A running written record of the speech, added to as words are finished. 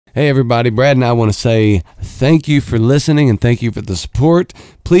Hey, everybody. Brad and I want to say thank you for listening and thank you for the support.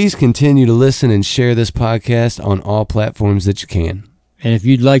 Please continue to listen and share this podcast on all platforms that you can. And if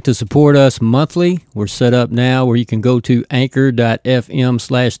you'd like to support us monthly, we're set up now where you can go to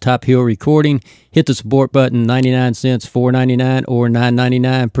anchor.fm/Top Hill Recording, hit the support button, 99 cents, $4.99, or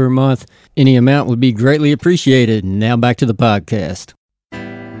 $9.99 per month. Any amount would be greatly appreciated. Now back to the podcast.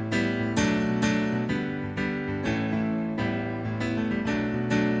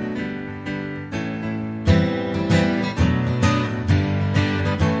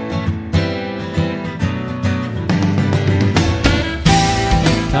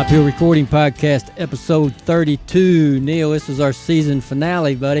 Top Hill Recording Podcast, episode 32. Neil, this is our season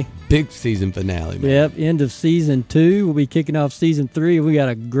finale, buddy. Big season finale, man. Yep, end of season 2. We'll be kicking off season 3. We got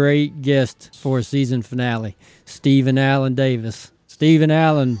a great guest for a season finale, Stephen Allen Davis. Stephen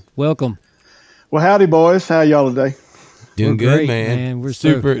Allen, welcome. Well, howdy, boys. How y'all today? Doing We're good, great, man. We're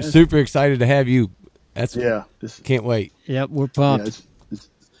super excited to have you. Can't wait. Yep, we're pumped. Yeah,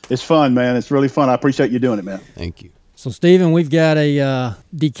 it's fun, man. It's really fun. I appreciate you doing it, man. Thank you. So, Stephen, we've got a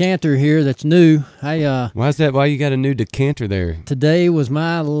decanter here that's new. Why is that? Why you got a new decanter there? Today was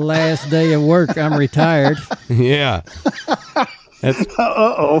my last day of work. I'm retired. Yeah.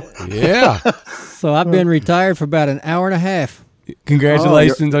 Uh-oh. Yeah. So I've been retired for about an hour and a half.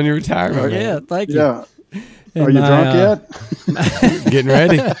 Congratulations on your retirement. Yeah, thank you. Yeah. And Are you drunk yet? Getting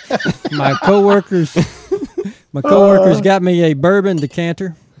ready? My coworkers got me a bourbon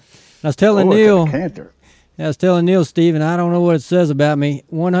decanter. I was telling Neil, Decanter. Stephen, I don't know what it says about me.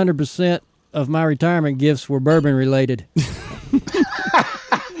 100% of my retirement gifts were bourbon related.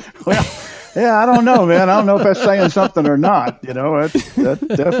 Well, yeah, I don't know, man. I don't know if that's saying something or not. You know, that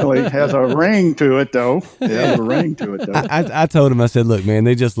definitely has a ring to it, though. Yeah, a ring to it, though. I told him, I said, look, man,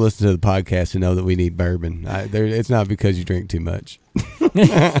 they just listen to the podcast to know that we need bourbon. It's not because you drink too much.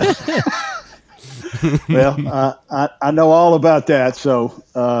 Well, I know all about that, so,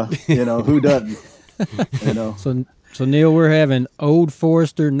 who doesn't? You know. So Neil, we're having Old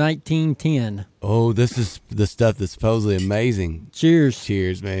Forester 1910. Oh, this is the stuff that's supposedly amazing. Cheers.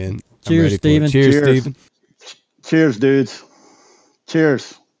 Cheers, man. Cheers, Stephen. Cheers, Stephen. Cheers, dudes.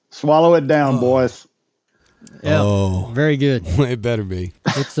 Cheers. Swallow it down, boys. Yeah, Oh, very good. It better be.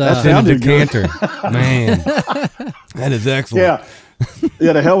 It's That's in a decanter. Man, that is excellent. Yeah.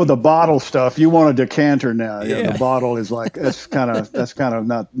 Yeah, the hell with the bottle stuff. You want a decanter now. Yeah. The bottle is like that's kind of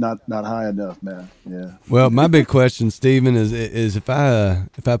not high enough, man. Yeah. Well, my big question, Stephen, is if I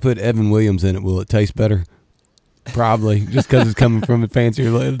put Evan Williams in it, will it taste better? Probably, just because it's coming from a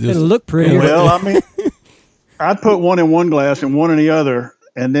fancier. It'll look pretty. Well, I mean, I'd put one in one glass and one in the other,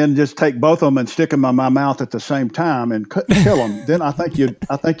 and then just take both of them and stick them in my mouth at the same time and kill them. Then I think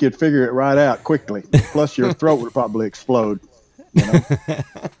you'd figure it right out quickly. Plus, your throat would probably explode. You know?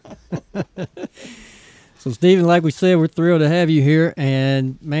 So, Stephen, like we said, we're thrilled to have you here.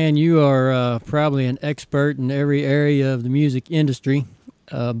 And, man, you are probably an expert in every area of the music industry.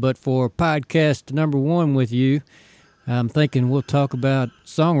 But for podcast number 1 with you, I'm thinking we'll talk about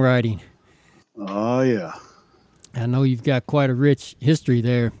songwriting. Oh, yeah. I know you've got quite a rich history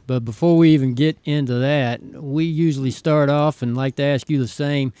there. But before we even get into that, we usually start off and like to ask you the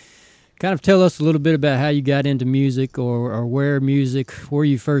same. Kind of tell us a little bit about how you got into music or where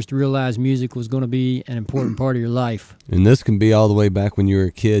you first realized music was going to be an important part of your life. And this can be all the way back when you were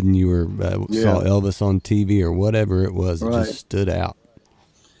a kid and you were saw Elvis on TV or whatever it was. It just stood out.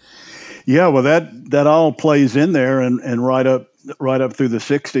 Yeah, well, that all plays in there and right up through the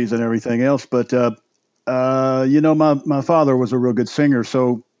 60s and everything else. But, my father was a real good singer,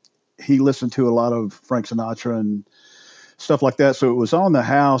 so he listened to a lot of Frank Sinatra and stuff like that. So it was on the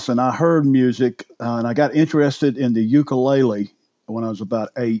house, and I heard music, and I got interested in the ukulele when I was about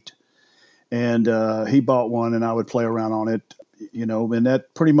 8. And he bought one, and I would play around on it, and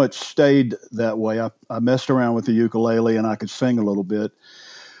that pretty much stayed that way. I messed around with the ukulele, and I could sing a little bit.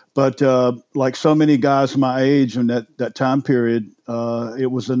 But like so many guys my age in that time period, it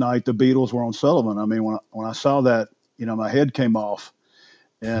was the night the Beatles were on Sullivan. I mean, when I saw that, my head came off,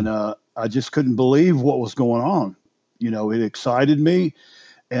 and I just couldn't believe what was going on. It excited me,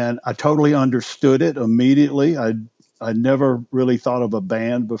 and I totally understood it immediately. I never really thought of a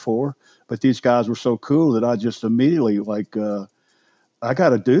band before, but these guys were so cool that I just immediately I got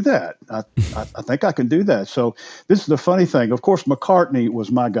to do that. I think I can do that. So this is the funny thing. Of course, McCartney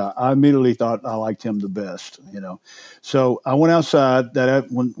was my guy. I immediately thought I liked him the best, So I went outside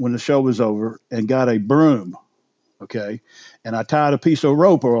when the show was over and got a broom. Okay. And I tied a piece of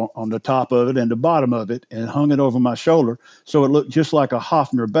rope on the top of it and the bottom of it and hung it over my shoulder. So it looked just like a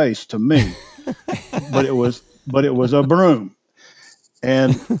Hofner bass to me, but it was a broom.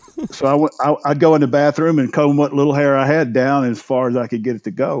 And so I'd go in the bathroom and comb what little hair I had down as far as I could get it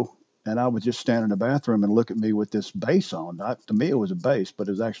to go. And I would just stand in the bathroom and look at me with this bass on. To me, it was a bass, but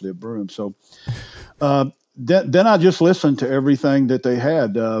it was actually a broom. So uh, then I just listened to everything that they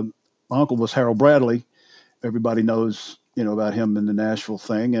had. My uncle was Harold Bradley. Everybody knows, about him in the Nashville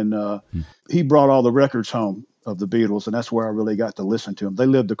thing. And he brought all the records home of the Beatles. And that's where I really got to listen to them. They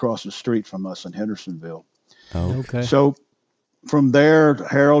lived across the street from us in Hendersonville. Oh, Okay. So from there,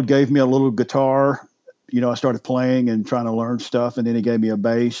 Harold gave me a little guitar. I started playing and trying to learn stuff, and then he gave me a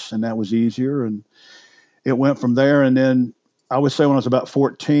bass, and that was easier. And it went from there. And then I would say when I was about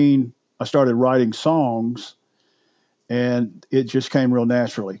 14, I started writing songs, and it just came real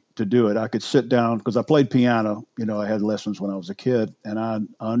naturally to do it. I could sit down because I played piano. I had lessons when I was a kid, and I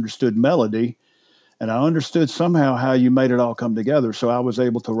understood melody, and I understood somehow how you made it all come together. So I was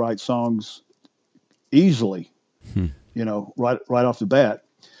able to write songs easily, right off the bat.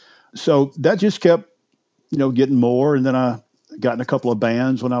 So that just kept, getting more. And then I got in a couple of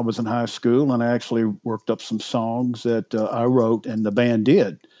bands when I was in high school, and I actually worked up some songs that I wrote and the band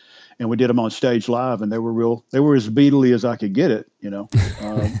did. And we did them on stage live, and they were as Beatley as I could get it.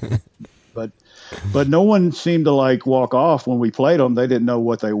 But no one seemed to like walk off when we played them. They didn't know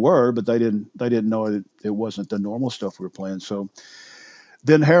what they were, but they didn't know it wasn't the normal stuff we were playing. So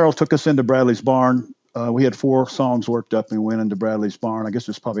then Harold took us into Bradley's Barn. We had 4 songs worked up and we went into Bradley's Barn. I guess it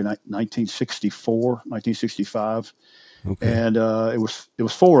was probably 1964, 1965. okay. And it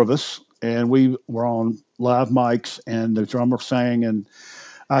was 4 of us, and we were on live mics, and the drummer sang, and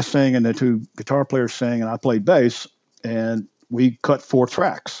I sang, and the 2 guitar players sang, and I played bass, and we cut 4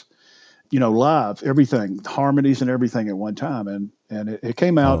 tracks, live, everything, harmonies and everything at one time, and it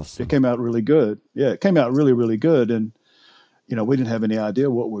came out. Awesome. It came out really good. Yeah, it came out really, really good, and we didn't have any idea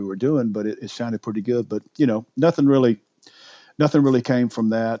what we were doing, but it sounded pretty good. But nothing really came from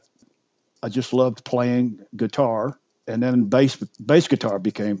that. I just loved playing guitar, and then bass guitar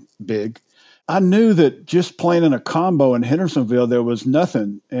became big. I knew that just playing in a combo in Hendersonville, there was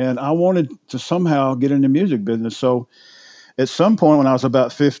nothing, and I wanted to somehow get in the music business. So at some point when I was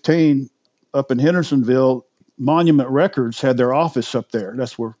about 15, up in Hendersonville, Monument Records had their office up there.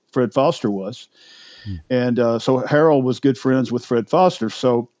 That's where Fred Foster was. And so Harold was good friends with Fred Foster.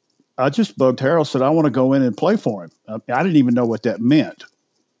 So I just bugged Harold, said, I want to go in and play for him. I didn't even know what that meant,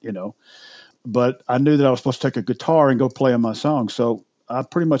 but I knew that I was supposed to take a guitar and go play on my song. So I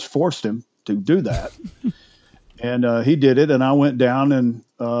pretty much forced him to do that. And he did it. And I went down, and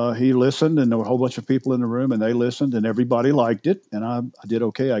he listened, and there were a whole bunch of people in the room, and they listened, and everybody liked it. And I did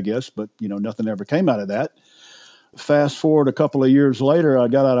okay, I guess, but nothing ever came out of that. Fast forward a couple of years later, I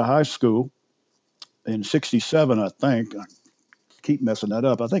got out of high school in 67, I think. I keep messing that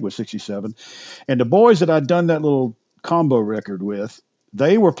up. I think it was 67. And the boys that I'd done that little combo record with,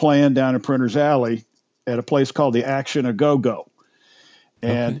 they were playing down in Printer's Alley at a place called the Action A Go-Go.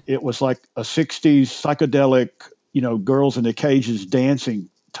 And It was like a 60s psychedelic, girls in the cages dancing,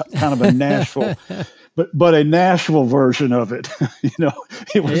 kind of a Nashville, but a Nashville version of it.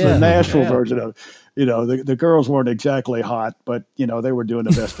 It was a Nashville version of it. The girls weren't exactly hot, but they were doing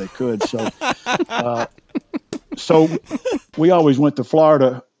the best they could. So we always went to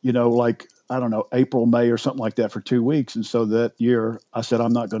Florida, like, I don't know, April, May or something like that for 2 weeks. And so that year I said,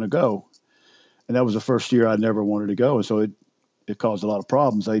 I'm not going to go. And that was the first year I never wanted to go. And so it caused a lot of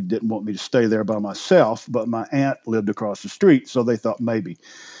problems. They didn't want me to stay there by myself, but my aunt lived across the street. So they thought maybe.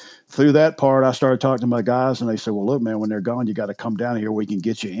 Through that part, I started talking to my guys, and they said, well, look, man, when they're gone, you got to come down here. We can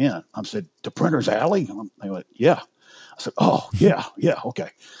get you in. I said, to Printer's Alley? They went, yeah. I said, oh, yeah,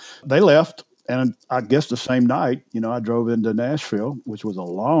 okay. They left, and I guess the same night, I drove into Nashville, which was a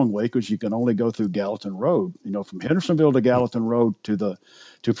long way because you can only go through Gallatin Road. From Hendersonville to Gallatin Road to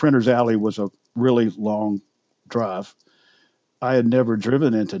Printer's Alley was a really long drive. I had never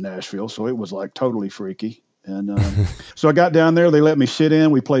driven into Nashville, so it was like totally freaky. And so I got down there. They let me sit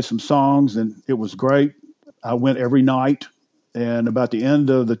in. We played some songs, and it was great. I went every night. And about the end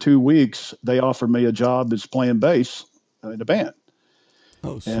of the 2 weeks, they offered me a job as playing bass in the band.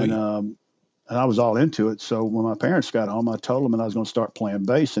 Oh, sweet. And I was all into it. So when my parents got home, I told them that I was going to start playing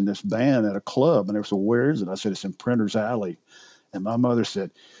bass in this band at a club. And they said, where is it? I said, it's in Printer's Alley. And my mother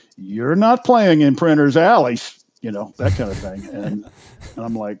said, you're not playing in Printer's Alley, that kind of thing. And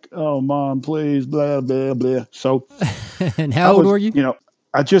I'm like, oh, Mom, please, blah, blah, blah. So And how old were you?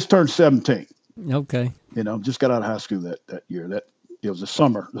 I just turned 17. Okay. Just got out of high school that year. It was the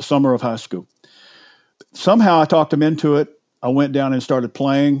summer of high school. Somehow I talked them into it. I went down and started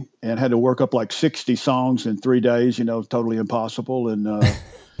playing and had to work up like 60 songs in 3 days, totally impossible. And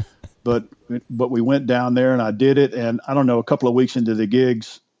but we went down there and I did it. And I don't know, a couple of weeks into the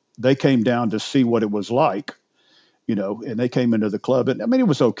gigs, they came down to see what it was like, and they came into the club. And I mean, it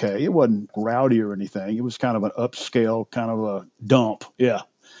was okay. It wasn't rowdy or anything. It was kind of an upscale, kind of a dump. Yeah.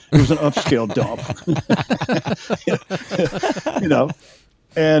 It was an upscale dump, you know.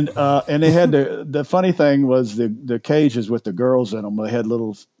 And they had the funny thing was the cages with the girls in them. They had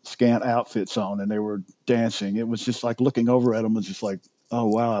little scant outfits on, and they were dancing. It was just like looking over at them was just like, oh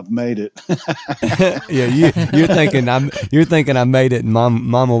wow, I've made it. Yeah, you're thinking I made it, and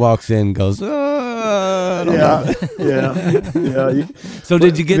Mama walks in and goes, oh, I don't know. Yeah. So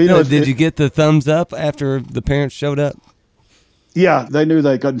did you you get the thumbs up after the parents showed up? Yeah, they knew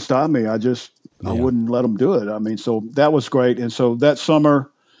they couldn't stop me. I wouldn't let them do it. I mean, so that was great. And so that summer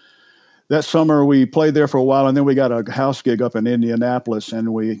we played there for a while, and then we got a house gig up in Indianapolis,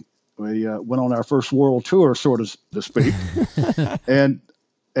 and we went on our first world tour, sort of to speak. and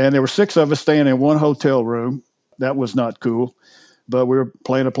there were 6 of us staying in one hotel room. That was not cool. But we were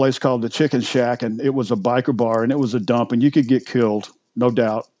playing a place called the Chicken Shack, and it was a biker bar, and it was a dump, and you could get killed, no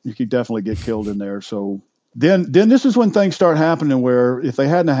doubt. You could definitely get killed in there. So then this is when things start happening where if they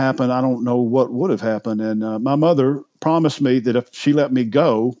hadn't happened, I don't know what would have happened. And my mother promised me that if she let me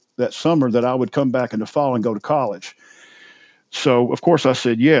go that summer, that I would come back in the fall and go to college. So, of course, I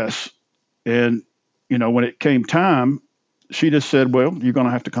said yes. And, when it came time, she just said, well, you're going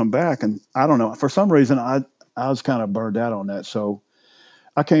to have to come back. And I don't know. For some reason, I was kind of burned out on that. So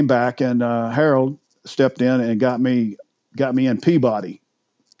I came back, and Harold stepped in and got me in Peabody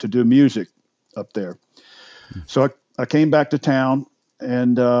to do music up there. So I came back to town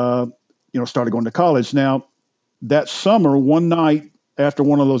and, started going to college. Now, that summer, one night after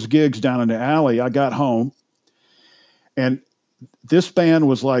one of those gigs down in the alley, I got home, and this band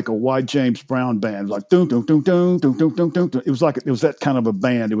was like a White James Brown band, like doom doom doom doom doom doom doom doom. It was that kind of a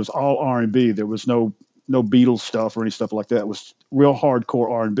band. It was all R&B. There was no Beatles stuff or any stuff like that. It was real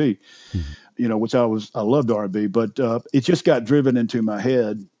hardcore R&B, which I loved R&B, but it just got driven into my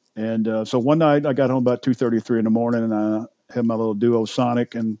head. And so one night I got home about 2:33 in the morning, and I had my little duo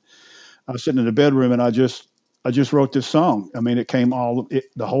Sonic, and I was sitting in the bedroom, and I just wrote this song. I mean, the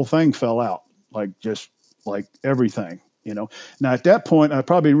whole thing fell out, like everything, Now at that point, I'd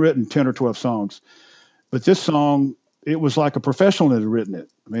probably written 10 or 12 songs, but this song, it was like a professional had written it.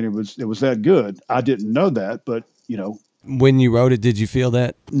 I mean, it was that good. I didn't know that, but When you wrote it, did you feel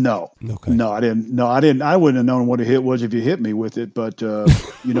that? No. Okay. No, I didn't. I wouldn't have known what a hit was if you hit me with it. But,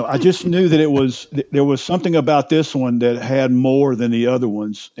 I just knew that there was something about this one that had more than the other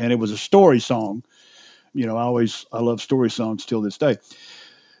ones. And it was a story song. I love story songs till this day.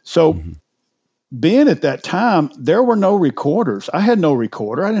 So being at that time, there were no recorders. I had no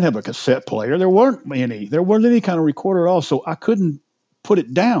recorder. I didn't have a cassette player. There weren't any kind of recorder at all. So I couldn't put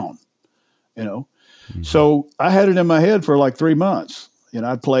it down, So I had it in my head for like 3 months.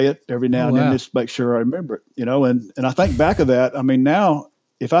 I'd play it every now and then just make sure I remember it, and I think back of that. I mean, now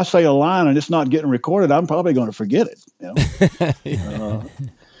if I say a line and it's not getting recorded, I'm probably going to forget it,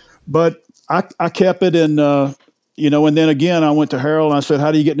 but I kept it and then again, I went to Harold and I said,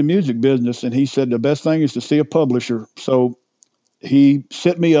 how do you get in the music business? And he said, the best thing is to see a publisher. So he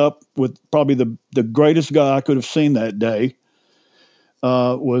set me up with probably the greatest guy I could have seen that day,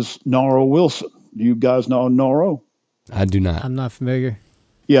 was Norro Wilson. Do you guys know Norro? I do not. I'm not familiar.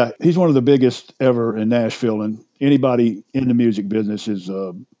 Yeah, he's one of the biggest ever in Nashville, and anybody in the music business is.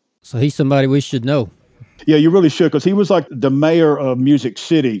 So he's somebody we should know. Yeah, you really should, because he was like the mayor of Music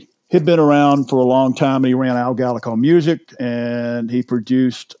City. He'd been around for a long time. He ran Al Gallico Music, and he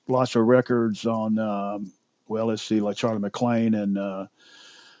produced lots of records on, like Charlie McClain and.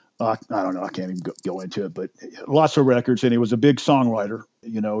 I don't know. I can't even go into it, but lots of records. And he was a big songwriter.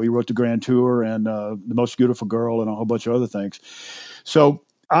 He wrote the Grand Tour and The Most Beautiful Girl and a whole bunch of other things. So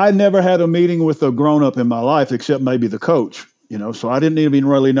I never had a meeting with a grown-up in my life except maybe the coach, So I didn't even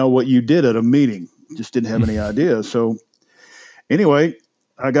really know what you did at a meeting. Just didn't have any idea. So anyway,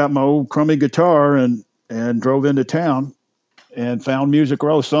 I got my old crummy guitar and drove into town and found Music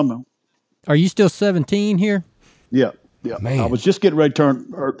Row somehow. Are you still 17 here? Yeah. Yeah, Man. I was just getting ready to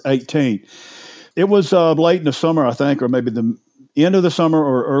turn 18. It was late in the summer, I think, or maybe the end of the summer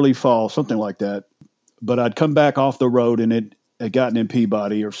or early fall, something like that. But I'd come back off the road and it had gotten in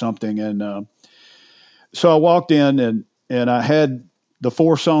Peabody or something. And so I walked in and I had the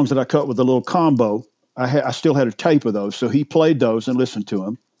 4 songs that I cut with a little combo. I still had a tape of those. So he played those and listened to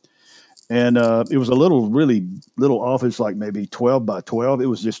them. And it was really little office, like maybe 12 by 12. It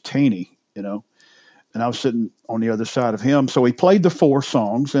was just teeny, And I was sitting on the other side of him. So he played the 4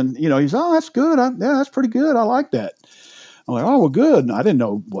 songs and, he's, oh, that's good. That's pretty good. I like that. I'm like, oh, well, good. And I didn't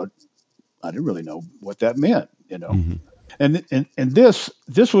know what I didn't really know what that meant, you know. Mm-hmm. And this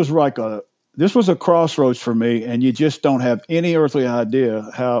was like this was a crossroads for me, and you just don't have any earthly idea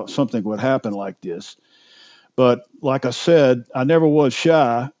how something would happen like this. But like I said, I never was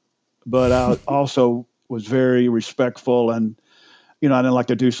shy, but I also was very respectful, and I didn't like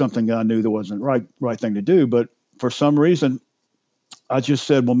to do something I knew that wasn't right thing to do. But for some reason, I just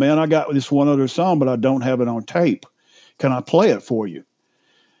said, "Well, man, I got this one other song, but I don't have it on tape. Can I play it for you?"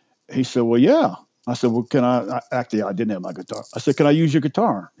 He said, "Well, yeah." I said, "Well, can I?" Actually, I didn't have my guitar. I said, "Can I use your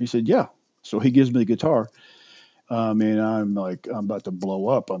guitar?" He said, "Yeah." So he gives me the guitar. I mean, I'm about to blow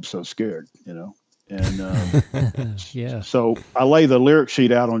up. I'm so scared, you know. And Yeah. so I lay the lyric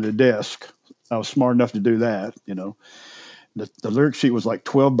sheet out on the desk. I was smart enough to do that, you know. The lyric sheet was like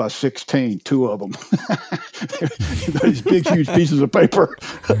 12 by 16, two of them. These big, huge pieces of paper.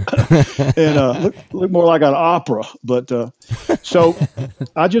 And look more like an opera. But so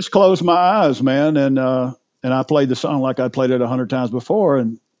I just closed my eyes, man, and I played the song like I played it 100 times before,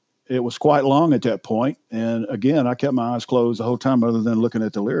 and it was quite long at that point. And again, I kept my eyes closed the whole time other than looking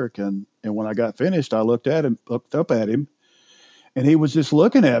at the lyric. And when I got finished, I looked up at him, and he was just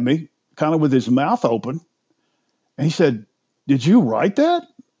looking at me kind of with his mouth open. And he said, "Did you write that?"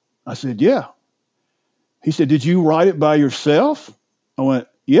 I said, "Yeah." He said, "Did you write it by yourself?" I went,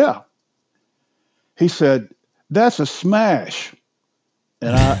 "Yeah." He said, "That's a smash."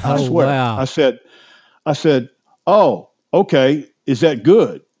 And I Oh, swear, wow. I said, "Oh, okay. Is that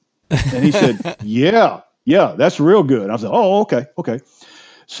good?" And he said, yeah, that's real good. I said, "Oh, okay."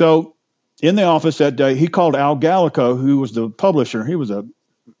 So in the office that day, he called Al Gallico, who was the publisher. He was a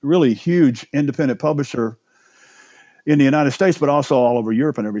really huge independent publisher in the United States, but also all over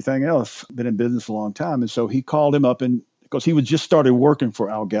Europe and everything else. Been in business a long time. And so he called him up, and because he was just started working for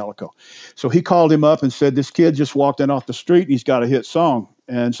Al Gallico. So he called him up and said, "This kid just walked in off the street, and he's got a hit song."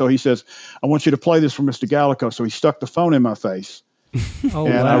 And so he says, "I want you to play this for Mr. Gallico." So he stuck the phone in my face. Oh,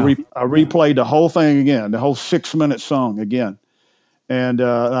 And wow. I replayed the whole thing again, the whole 6-minute song again. And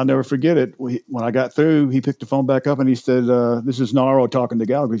I'll never forget it. When I got through, he picked the phone back up and he said, "This is Naro talking to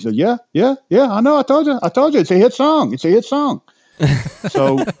Gallagher." He said, yeah, I know. I told you. It's a hit song.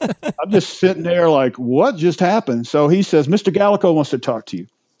 So I'm just sitting there like, what just happened? So he says, "Mr. Gallico wants to talk to you."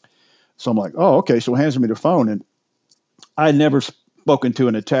 So I'm like, "Oh, okay." So he hands me the phone, and I had never spoken to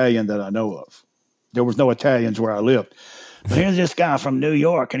an Italian that I know of. There was no Italians where I lived. But here's this guy from New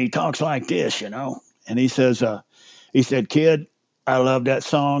York, and he talks like this, you know. And he says, he said, "Kid, I love that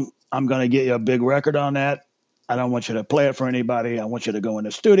song. I'm going to get you a big record on that. I don't want you to play it for anybody. I want you to go in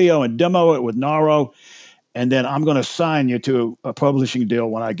the studio and demo it with Naro, and then I'm going to sign you to a publishing deal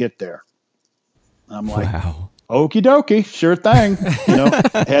when I get there." I'm like, Wow. "Okie dokie, sure thing." You know,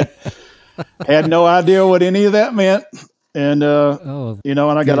 had no idea what any of that meant. And, Oh, and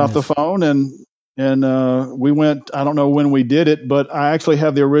I got off the goodness. phone, and we went, I don't know when we did it, but I actually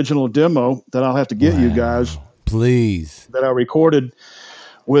have the original demo that I'll have to get you guys, Please. that I recorded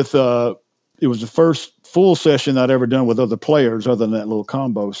with, it was the first full session I'd ever done with other players other than that little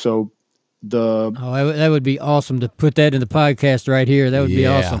combo. So That would be awesome to put that in the podcast right here. That would be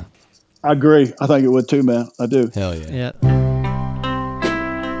awesome. I agree. I think it would too, man. I do. Hell yeah. Yeah.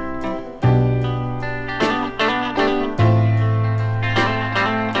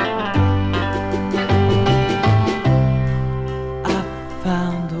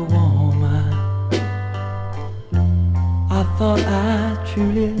 Thought I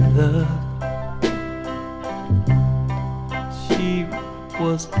truly loved. She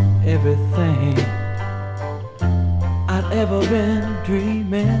was everything I'd ever been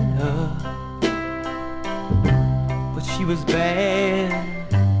dreaming of. But she was bad,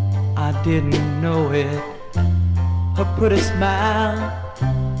 I didn't know it. Her pretty smile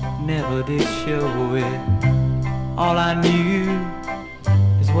never did show it. All I knew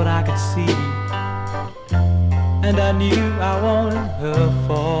is what I could see, and I knew I wanted her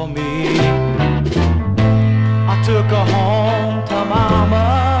for me. I took her home to Mama.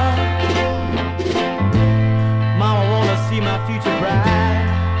 Mama wanna see my future bride.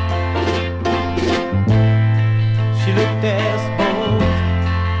 She looked at us both,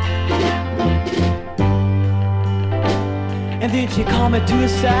 and then she called me to her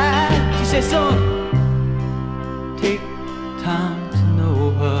side. She said, "Son, take time to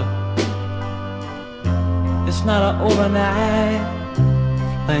know her. It's not an overnight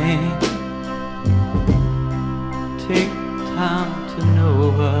thing. Take time to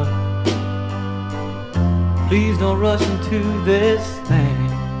know her. Please don't rush into this thing."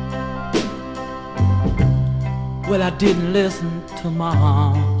 Well, I didn't listen to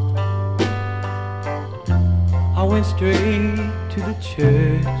Mom. I went straight to the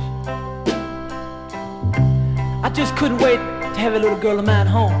church. just couldn't wait to have a little girl of mine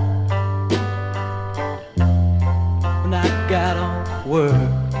home. When I got off work,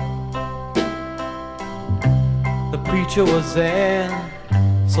 the preacher was there,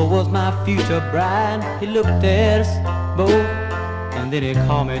 so was my future bride. He looked at us both, and then he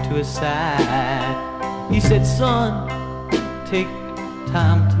called me to his side. He said, son, take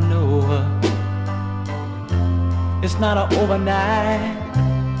time to know her. It's not an overnight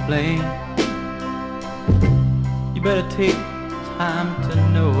flame. You better take time to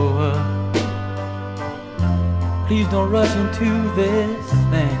know her. Please don't rush into this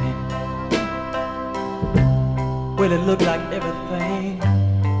thing. Well, it looked like everything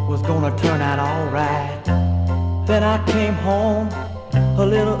was gonna turn out alright. Then I came home a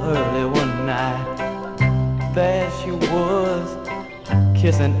little early one night. There she was,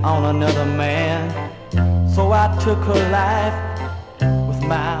 kissing on another man. So I took her life with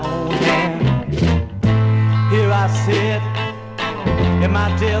my own hand. Here I sit in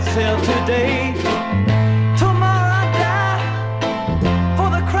my jail cell today. Tomorrow I die for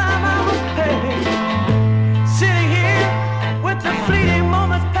the crime I was paid. Sitting here with the fleeting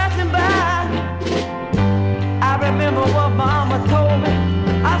moments passing by. I remember what Mama told me.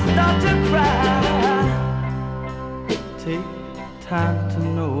 I start to cry. Take time to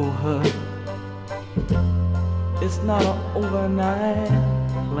know her. It's not an overnight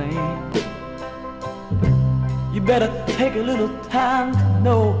flame. You better take a little time to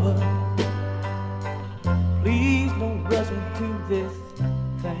know her. Please don't rush into this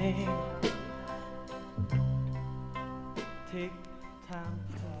thing. Take time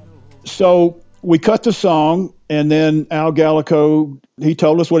to know her. So we cut the song, and then Al Gallico, he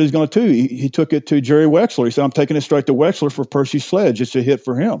told us what he's going to do. He took it to Jerry Wexler. He said, I'm taking it straight to Wexler for Percy Sledge. It's a hit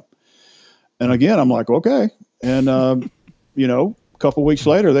for him. And again, I'm like, okay. And, you know, a couple weeks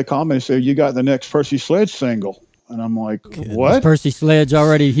later, they called me and said, you got the next Percy Sledge single. And I'm like, what? Was Percy Sledge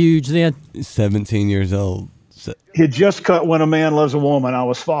already huge then? 17 years old. So, He just cut When a Man Loves a Woman. I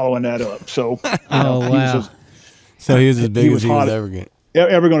was following that up. So, Oh, wow. so he was as big as he was hot- ever going.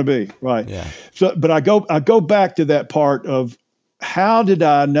 ever going to be, right? Yeah. So, but I go back to that part of how did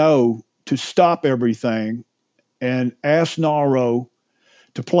I know to stop everything and ask Naro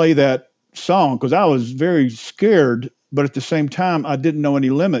to play that song, because I was very scared, but at the same time I didn't know any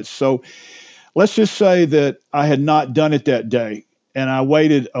limits. So let's just say that I had not done it that day and I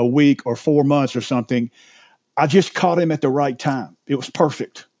waited a week or 4 months or something. I just caught him at the right time. It was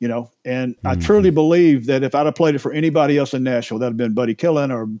perfect, you know, and I truly believe that if I'd have played it for anybody else in Nashville, that'd have been Buddy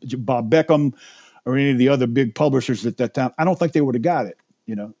Killen or Bob Beckham or any of the other big publishers at that time. I don't think they would have got it.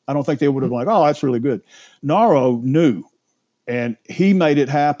 You know, I don't think they would have been like, oh, that's really good. Naro knew, and he made it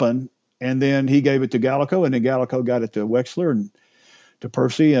happen. And then he gave it to Gallico, and then Gallico got it to Wexler and to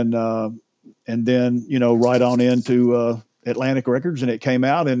Percy, and then, you know, right on into Atlantic Records, and it came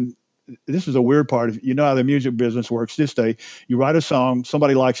out. And this is a weird part. You know how the music business works this day. You write a song,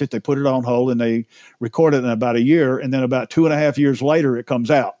 somebody likes it, they put it on hold, and they record it in about a year, and then about 2.5 years later, it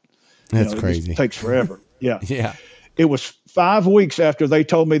comes out. That's It crazy. just takes forever. Yeah. Yeah. It was 5 weeks after they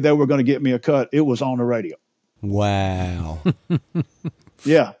told me they were going to get me a cut. It was on the radio. Wow.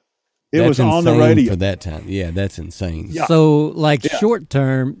 Yeah. It That's was on the insane radio. for that time. Yeah, that's insane. Yeah. So, like Yeah. short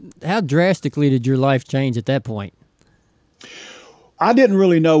term, how drastically did your life change at that point? I didn't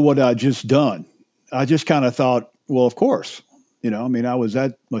really know what I'd just done. I just kind of thought, well, of course. You know, I mean, I was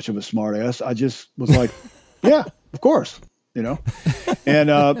that much of a smart ass. I just was like, yeah, of course. You know, and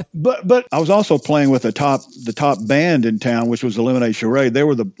but I was also playing with the top band in town, which was the Lemonade Charade. They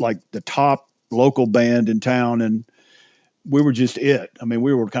were the top local band in town, and we were just it. I mean,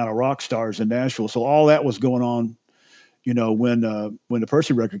 we were kind of rock stars in Nashville. So all that was going on, you know, when the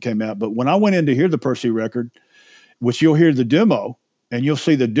Percy record came out. But when I went in to hear the Percy record, which you'll hear the demo and you'll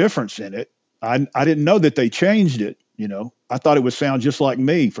see the difference in it. I didn't know that they changed it. You know, I thought it would sound just like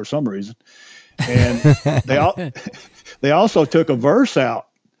me for some reason. And they also took a verse out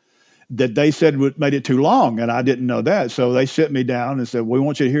that they said made it too long, and I didn't know that. So they sit me down and said, "We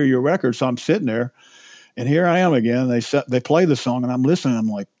want you to hear your record." So I'm sitting there, and here I am again. They play the song, and I'm listening. I'm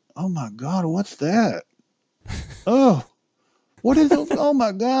like, "Oh my God, what's that? Oh, what is it? Oh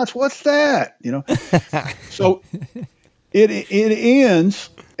my gosh, what's that?" You know. So it ends,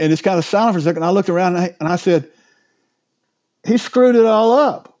 and it's kind of silent for a second. I looked around and I said, "He screwed it all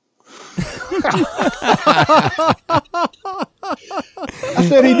up." I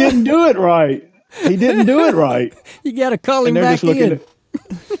said he didn't do it right. He didn't do it right. You got to call him And they're back just looking in.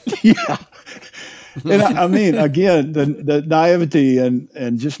 at yeah. And I mean, again, the naivety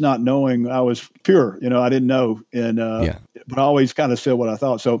and just not knowing, I was pure, you know, I didn't know. And, but I always kind of said what I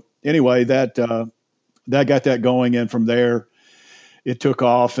thought. So anyway, that, that got that going. And from there, it took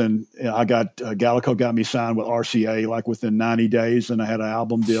off, and I got Gallico got me signed with RCA like within 90 days, and I had an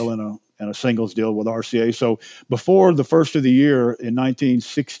album deal and a singles deal with RCA. So before the first of the year in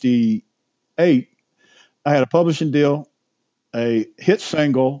 1968, I had a publishing deal, a hit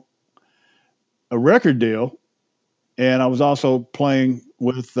single, a record deal, and I was also playing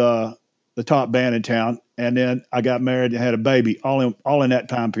with the top band in town. And then I got married and had a baby, all in that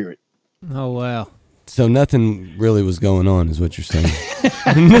time period. Oh, wow. So nothing really was going on, is what you're saying.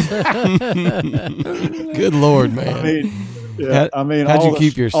 Good Lord, man. How'd you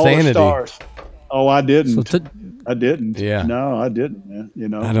keep your sanity? Oh, I didn't. So I didn't. Yeah. No, I didn't, man.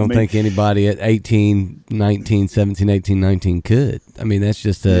 I don't think anybody at 18, 19, 17, 18, 19 could. I mean, that's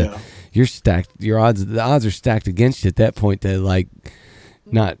just you're stacked. The odds are stacked against you at that point to like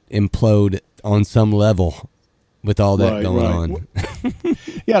not implode on some level with all that going on.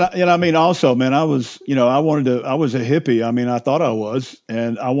 Yeah, and I mean, also, man, I was a hippie. I mean, I thought I was,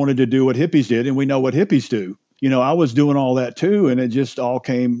 and I wanted to do what hippies did, and we know what hippies do. I was doing all that too, and it just all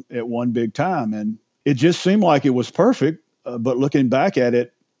came at one big time, and it just seemed like it was perfect. But looking back at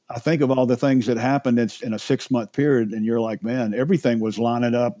it, I think of all the things that happened in a 6-month period, and you're like, man, everything was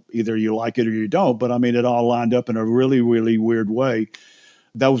lining up. Either you like it or you don't, but I mean, it all lined up in a really, really weird way.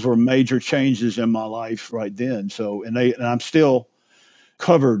 Those were major changes in my life right then. So, and I'm still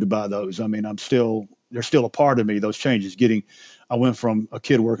covered by those. I mean, they're still a part of me, those changes. I went from a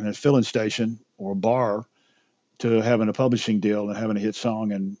kid working at a filling station or a bar to having a publishing deal and having a hit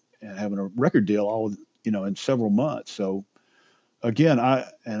song and having a record deal all, in several months. So again,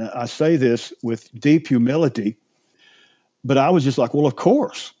 I say this with deep humility, but I was just like, well, of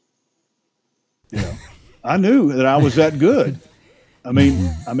course, I knew that I was that good. I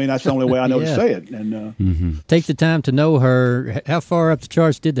mean, that's the only way I know to say it. And take the time to know her. How far up the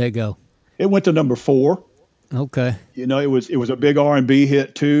charts did that go? It went to number 4. Okay. It was a big R&B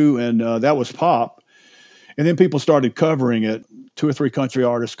hit too, and that was pop. And then people started covering it. 2 or 3 country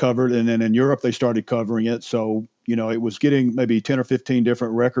artists covered, and then in Europe they started covering it. So it was getting maybe 10 or 15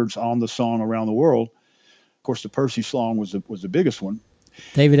 different records on the song around the world. Of course, the Percy song was the biggest one.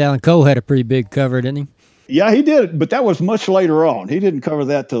 David Allan Coe had a pretty big cover, didn't he? Yeah, he did, but that was much later on. He didn't cover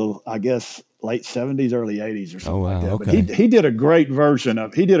that till, I guess, late 70s, early 80s or something like that. Okay. But he did a great version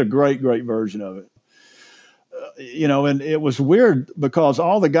of it. He did a great version of it. And it was weird because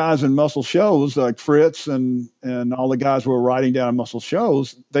all the guys in Muscle Shoals, like Fritz and all the guys who were writing down in Muscle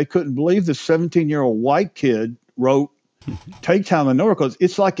Shoals, they couldn't believe this 17-year-old white kid wrote Take Time to Know Her, because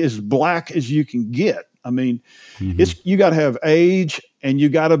it's like as black as you can get. I mean, you got to have age and you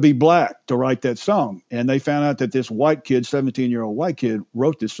got to be black to write that song. And they found out that this white kid, 17-year-old white kid,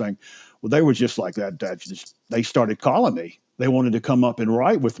 wrote this thing. Well, they were just like that. They started calling me. They wanted to come up and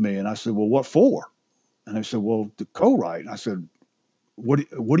write with me. And I said, well, what for? And they said, well, to co-write. I said, what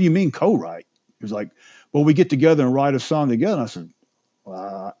do you mean co-write? He was like, well, we get together and write a song together. And I said,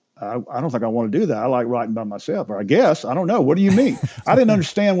 well, I don't think I want to do that. I like writing by myself, or I guess. I don't know. What do you mean? I didn't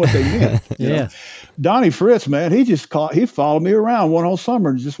understand what they meant. You know? Donnie Fritz, man, he followed me around one whole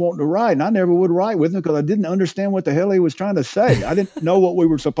summer just wanting to write. And I never would write with him because I didn't understand what the hell he was trying to say. I didn't know what we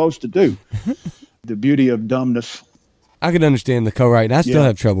were supposed to do. The beauty of dumbness. I could understand the co-writing. I still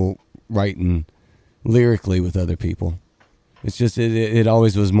have trouble writing lyrically with other people. It's just, it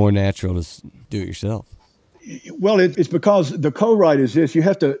always was more natural to do it yourself. Well, it's because the co-write is this: you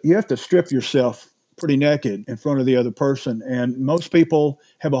have to strip yourself pretty naked in front of the other person, and most people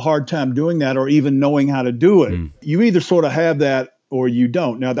have a hard time doing that or even knowing how to do it. You either sort of have that or you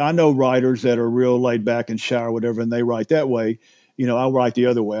don't. Now, I know writers that are real laid back and shy or whatever, and they write that way. I write the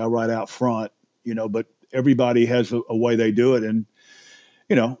other way. I write out front. But everybody has a way they do it, and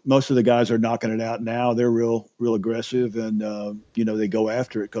most of the guys are knocking it out now. They're real aggressive, and they go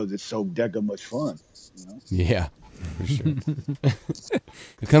after it because it's so dead much fun. Yeah, for sure.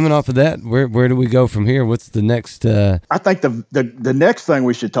 Coming off of that, where do we go from here? What's the next? I think the next thing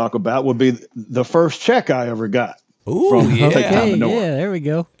we should talk about would be the first check I ever got. Ooh, yeah. Okay, yeah, there we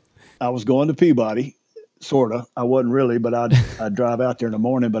go. I was going to Peabody, sorta. I wasn't really, but I'd drive out there in the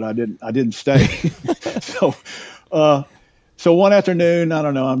morning, but I didn't stay. So one afternoon, I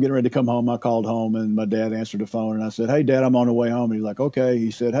don't know, I'm getting ready to come home. I called home and my dad answered the phone and I said, "Hey, Dad, I'm on the way home." And he's like, "Okay." He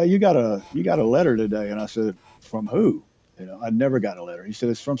said, "Hey, you got a letter today." And I said, "From who?" I'd never got a letter. He said,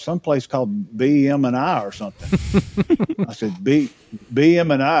 "It's from some place called BMI or something." I said,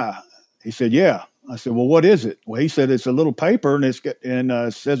 BMI. He said, "Yeah." I said, "Well, what is it?" Well, he said, "It's a little paper and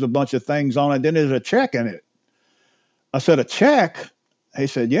it says a bunch of things on it. Then there's a check in it." I said, "A check?" He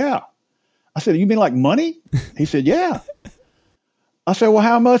said, "Yeah." I said, "You mean like money?" He said, "Yeah." I said, "Well,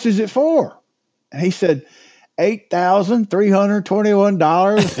 how much is it for?" And he said,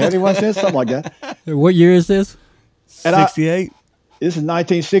 $8,321.71, something like that. What year is this? 68. This is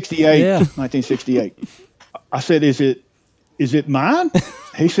 1968. Yeah. 1968. I said, "Is it mine?"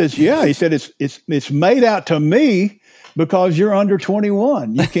 He says, "Yeah." He said, "It's made out to me because you're under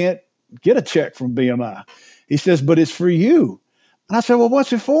 21. You can't get a check from BMI." He says, "But it's for you." And I said, "Well,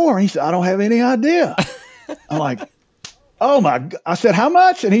 what's it for?" And he said, "I don't have any idea." I'm like, "Oh my!" I said, "How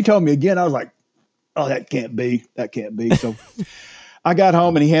much?" And he told me again. I was like, "Oh, that can't be. That can't be." So I got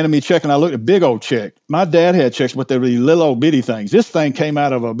home and he handed me a check, and I looked at a big old check. My dad had checks, but they were these little old bitty things. This thing came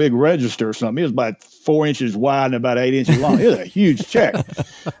out of a big register or something. It was about 4 inches wide and about 8 inches long. It was a huge check.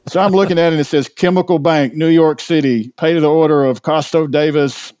 So I'm looking at it, and it says Chemical Bank, New York City, pay to the order of Costo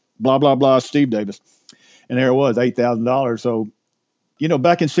Davis, blah, blah, blah, Steve Davis. And there it was, $8,000. So,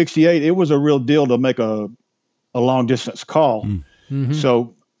 back in 68, it was a real deal to make a long distance call. Mm-hmm.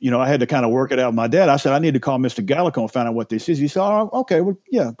 So, I had to kind of work it out with my dad. I said, I need to call Mr. Gallico and find out what this is. He said, "Oh, okay, well,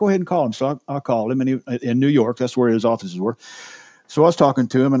 yeah, go ahead and call him." So I called him, and in New York, that's where his offices were. So I was talking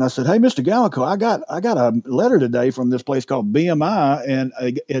to him, and I said, "Hey, Mr. Gallico, I got a letter today from this place called BMI, and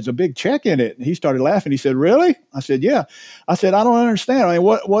it's a big check in it." And he started laughing. He said, "Really?" I said, "Yeah." I said, "I don't understand. I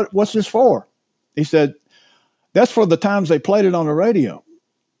mean, what's this for?" He said, "That's for the times they played it on the radio."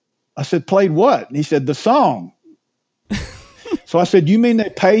 I said, "Played what?" And he said, "The song." So I said, "You mean they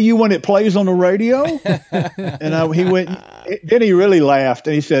pay you when it plays on the radio?" And he went, then he really laughed,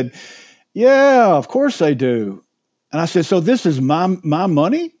 and he said, "Yeah, of course they do." And I said, "So this is my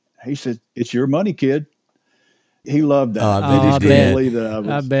money?" He said, "It's your money, kid." He loved that. I bet.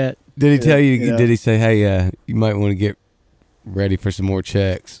 I bet. Did he tell you? Did he say, "Hey, you might want to get ready for some more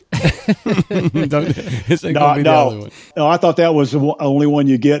checks"? This ain't gonna be the other one. No, I thought that was the only one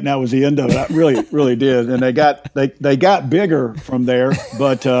you get, and that was the end of it. I really did. And they got bigger from there.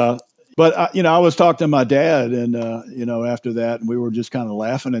 But I was talking to my dad, and after that, and we were just kind of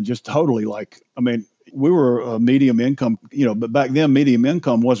laughing and just totally we were a medium income, but back then medium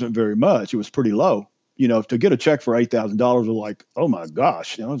income wasn't very much. It was pretty low. To get a check for $8,000 was like, oh my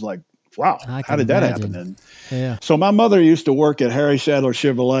gosh, it was like, wow, how did that happen? And so my mother used to work at Harry Sadler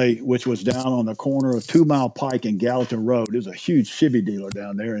Chevrolet, which was down on the corner of 2 Mile Pike and Gallatin Road. There's a huge Chevy dealer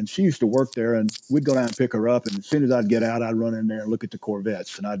down there, and she used to work there, and we'd go down and pick her up. And as soon as I'd get out, I'd run in there and look at the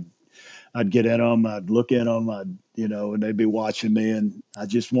Corvettes, and I'd get in them, I'd look in them, and they'd be watching me, and I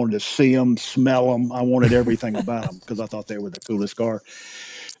just wanted to see them, smell them. I wanted everything about them because I thought they were the coolest car.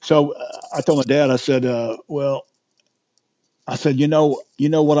 So I told my dad, I said, you know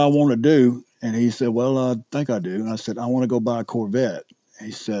what I want to do? And he said, "Well, I think I do." And I said, "I want to go buy a Corvette." He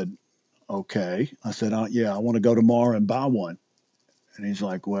said, "Okay." I said, "Yeah, I want to go tomorrow and buy one." And he's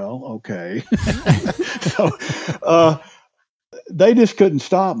like, "Well, okay." So they just couldn't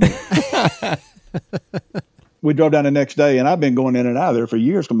stop me. We drove down the next day, and I've been going in and out of there for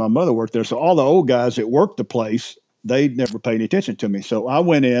years because my mother worked there. So all the old guys that worked the place, they never paid any attention to me. So I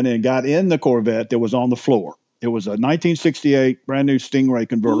went in and got in the Corvette that was on the floor. It was a 1968 brand new Stingray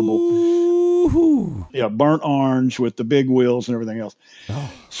convertible. Ooh. Yeah, burnt orange with the big wheels and everything else.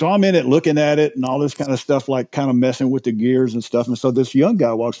 Oh. So I'm in it looking at it and all this kind of stuff, like kind of messing with the gears and stuff. And so this young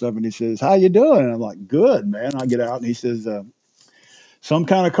guy walks up and he says, "How you doing?" And I'm like, "Good, man." I get out and he says, "Some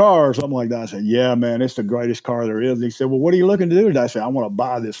kind of car," or something like that. I said, "Yeah, man, it's the greatest car there is." And he said, "Well, what are you looking to do today?" I said, "I want to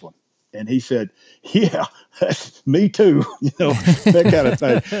buy this one." And he said, "Yeah, that's me too," that kind of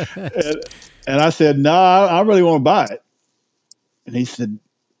thing. And I said, "No, I really want to buy it." And he said,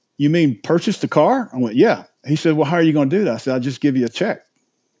 "You mean purchase the car?" I went, "Yeah." He said, "Well, how are you going to do that?" I said, "I'll just give you a check."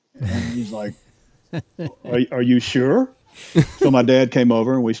 And he's like, are you sure? So my dad came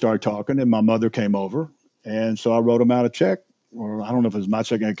over and we started talking, and my mother came over. And so I wrote him out a check. Or I don't know if it was my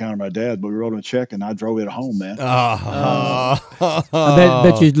checking account or my dad, but we wrote him a check, and I drove it home, man. I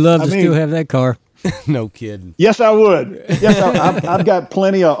bet you'd love to still have that car. No kidding. Yes, I would. Yes, I've got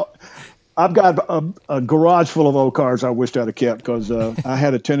plenty of. I've got a garage full of old cars I wished I'd have kept because I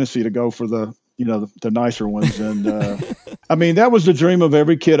had a tendency to go for the nicer ones. And that was the dream of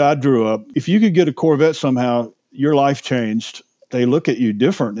every kid I grew up. If you could get a Corvette somehow, your life changed. They look at you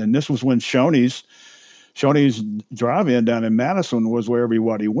different. And this was when Shoney's drive-in down in Madison was where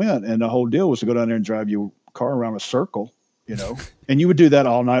everybody went. And the whole deal was to go down there and drive your car around a circle, and you would do that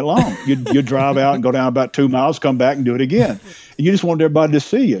all night long. You'd drive out and go down about 2 miles, come back and do it again. And you just wanted everybody to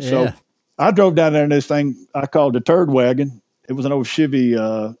see you. Yeah. So I drove down there in this thing I called the turd wagon. It was an old Chevy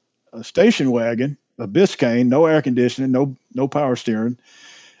station wagon, a Biscayne, no air conditioning, no power steering.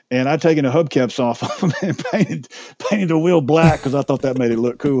 And I'd taken the hubcaps off of them and painted the wheel black because I thought that made it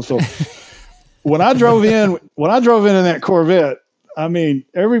look cool. So when I drove in that Corvette,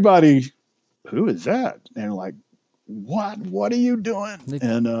 everybody who is that? And like, what are you doing?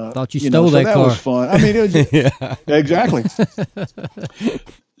 And thought you stole that car. That was fun. I mean, it was, Yeah. Exactly.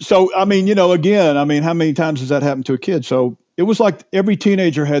 So, I mean, again, I mean, how many times has that happened to a kid? So it was like every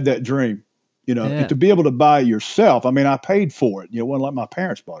teenager had that dream, and to be able to buy it yourself. I mean, I paid for it. It wasn't like my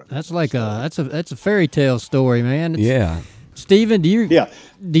parents bought it. That's like that's a fairy tale story, man. Yeah. Steven, do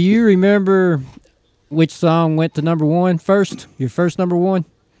you remember which song went to number one first? Your first number one?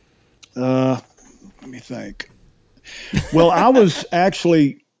 Let me think. Well, I was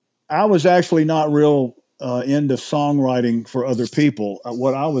actually not real into songwriting for other people.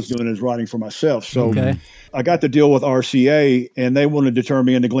 What I was doing is writing for myself. So I got to deal with RCA, and they wanted to turn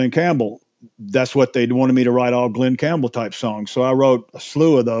me into Glenn Campbell. That's what they wanted me to write, all Glenn Campbell type songs. So I wrote a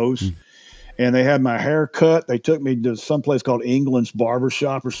slew of those. And they had my hair cut. They took me to some place called England's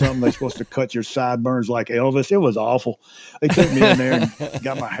Barbershop or something. They're supposed to cut your sideburns like Elvis. It was awful. They took me in there and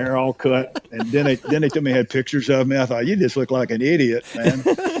got my hair all cut. And then they took me and had pictures of me. I thought, you just look like an idiot, man.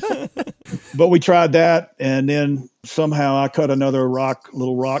 But we tried that. And then somehow I cut another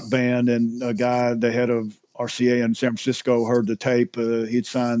little rock band. And a guy, the head of RCA in San Francisco, heard the tape. He'd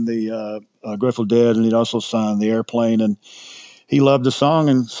signed the Grateful Dead, and he'd also signed the Airplane. And he loved the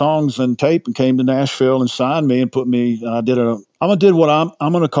songs and tape, and came to Nashville and signed me and put me. And I did what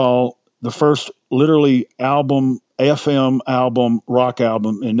I'm going to call the first literally FM album, rock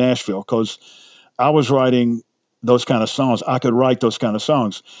album in Nashville, because I was writing those kind of songs. I could write those kind of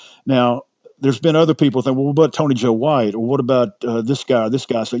songs. Now, there's been other people think, well, what about Tony Joe White, or what about this guy or this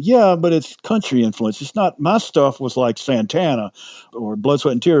guy? So yeah, but it's country influence. It's not. My stuff was like Santana or Blood,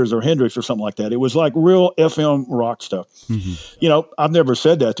 Sweat and Tears or Hendrix or something like that. It was like real FM rock stuff. I've never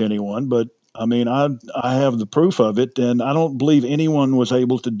said that to anyone, but I mean, I have the proof of it, and I don't believe anyone was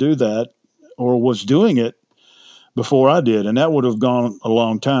able to do that or was doing it before I did. And that would have gone a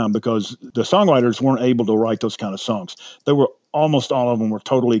long time, because the songwriters weren't able to write those kind of songs. They were almost all of them were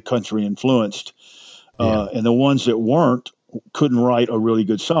totally country influenced. And the ones that weren't couldn't write a really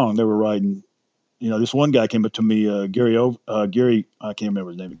good song. They were writing, this one guy came up to me, Gary, I can't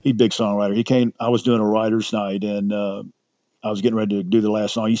remember his name. He's a big songwriter. He came, I was doing a writer's night, and I was getting ready to do the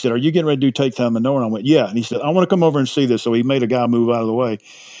last song. He said, "Are you getting ready to do Take Time to Know?" And I went, "Yeah." And he said, "I want to come over and see this." So he made a guy move out of the way.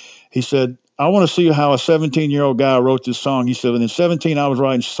 He said, "I want to see how a 17-year-old guy wrote this song." He said, "And in 17, I was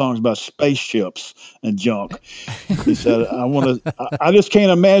writing songs about spaceships and junk." He said, I just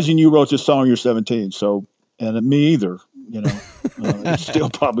can't imagine you wrote this song when you're 17. So, and me either, it's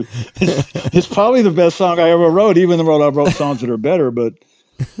still probably, it's probably the best song I ever wrote, even though I wrote songs that are better. But,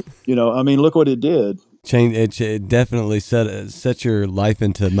 I mean, look what it did. It definitely set your life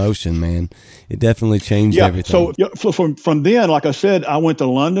into motion, man. It definitely changed everything. So from then, like I said, I went to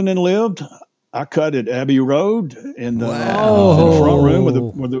London and lived. I cut at Abbey Road in the front room with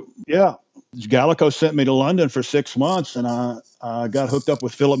the Gallico sent me to London for 6 months, and I got hooked up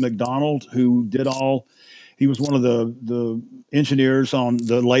with Philip McDonald, who did he was one of the engineers on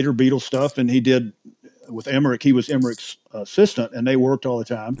the later Beatles stuff, and he did with Emmerich. He was Emmerich's assistant, and they worked all the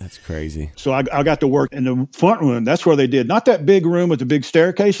time. That's crazy. So I got to work in the front room. That's where they did. Not that big room with the big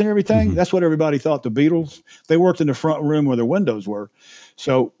staircase and everything. Mm-hmm. That's what everybody thought, the Beatles. They worked in the front room where their windows were.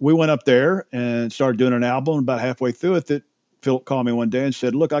 So we went up there and started doing an album. About halfway through it, Philip called me one day and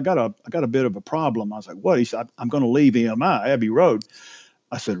said, "Look, I got a bit of a problem." I was like, "What?" He said, "I'm going to leave EMI, Abbey Road."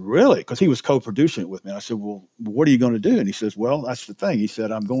 I said, "Really?" Because he was co-producing it with me. I said, "Well, what are you going to do?" And he says, "Well, that's the thing." He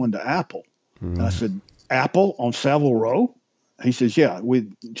said, "I'm going to Apple." Mm. And I said, "Apple on Savile Row?" He says, "Yeah,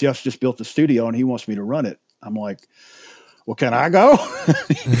 Jeff's just built the studio and he wants me to run it." I'm like, "Well, can I go?"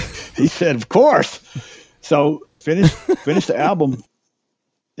 He said, "Of course." So finished the album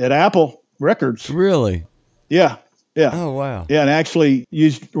at Apple Records. Really? Yeah. Yeah. Oh, wow. Yeah, and actually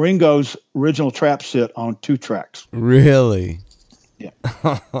used Ringo's original trap set on 2 tracks. Really? Yeah.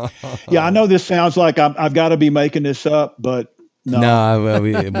 Yeah, I know this sounds like I've got to be making this up, but no.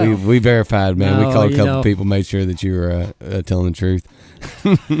 We verified, man. We called a couple people, made sure that you were telling the truth.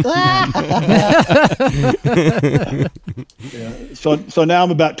 Yeah. So now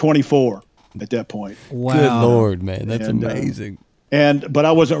I'm about 24 at that point. Wow. Good Lord, man. That's amazing. But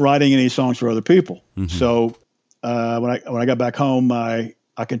I wasn't writing any songs for other people. Mm-hmm. So when I got back home, I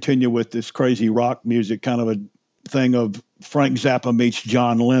continued with this crazy rock music, kind of a thing of Frank Zappa meets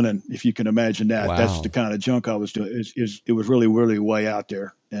John Lennon, if you can imagine that. Wow. That's the kind of junk I was doing. It was really, really way out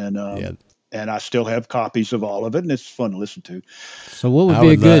there. And and I still have copies of all of it, and it's fun to listen to. So what would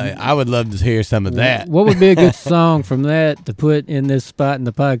be a good... I would love to hear some of that. What would be a good song from that to put in this spot in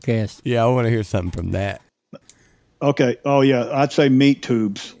the podcast? Yeah, I want to hear something from that. Okay. Oh, yeah. I'd say Meat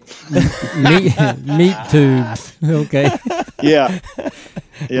Tubes. meat Tubes. Okay. Yeah.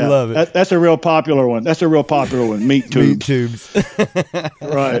 Yeah, Love it. That's a real popular one. Meat Meat tubes. tubes.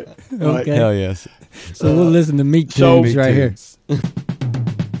 Right. Okay. Hell yes. So we'll listen to Meat so- Tubes right here. Tubes.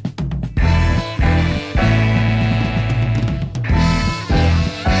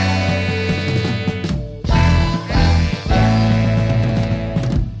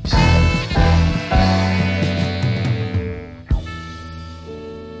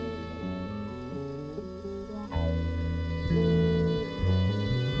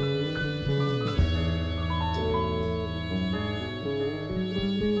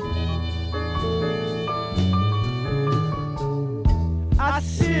 I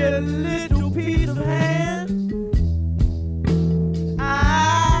see a little piece of hand.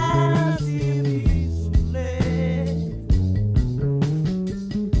 I see a piece of leg.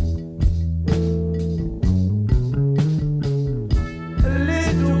 A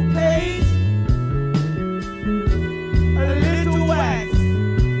little paste, a little wax.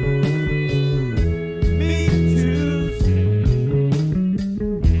 Me too.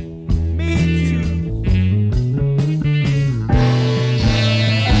 Me too.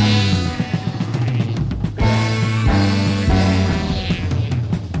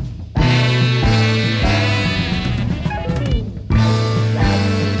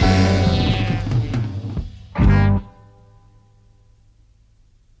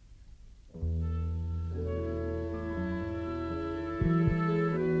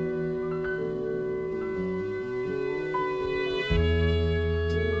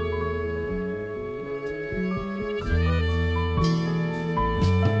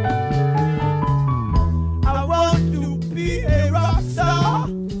 I want to be a rock star.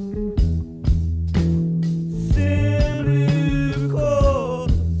 Simply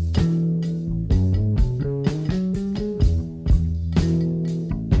because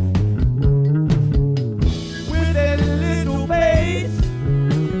with a little bass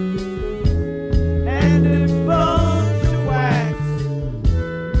and a bunch of wax,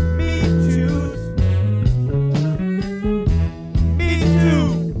 me too. Me too.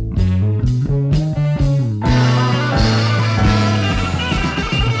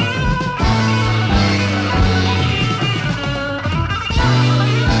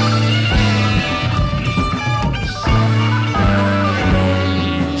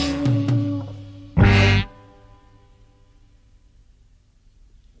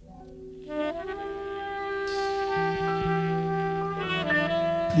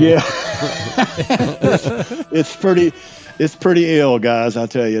 Yeah. It's pretty ill, guys. I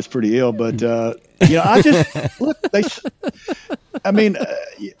tell you, it's pretty ill. But I just look.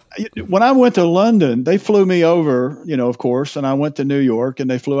 When I went to London, they flew me over. Of course, and I went to New York,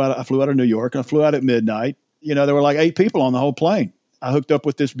 and I flew out of New York, and I flew out at midnight. There were like 8 people on the whole plane. I hooked up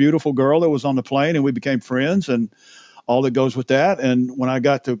with this beautiful girl that was on the plane, and we became friends, and all that goes with that. And when I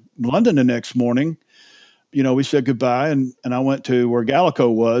got to London the next morning, we said goodbye, and I went to where Gallico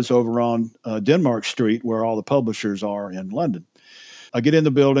was over on Denmark Street, where all the publishers are in London. I get in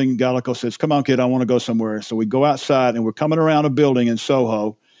the building. Gallico says, "Come on, kid, I want to go somewhere." So we go outside, and we're coming around a building in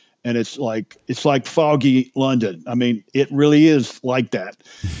Soho, and it's like foggy London. I mean, it really is like that.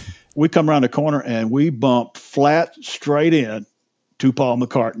 We come around the corner, and we bump flat straight in to Paul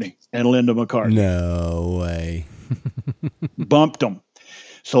McCartney and Linda McCartney. No way. Bumped them.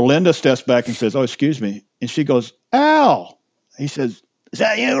 So Linda steps back and says, "Oh, excuse me." And she goes, "Al." He says, "Is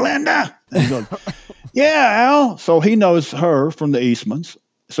that you, Linda?" And he goes, "Yeah, Al." So he knows her from the Eastmans.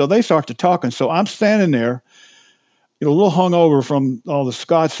 So they start to talking. So I'm standing there, a little hungover from all the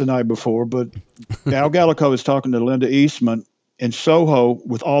scotch the night before, but Al Gallico is talking to Linda Eastman in Soho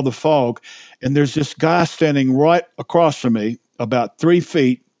with all the fog. And there's this guy standing right across from me, about 3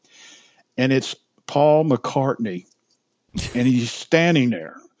 feet, and it's Paul McCartney. And he's standing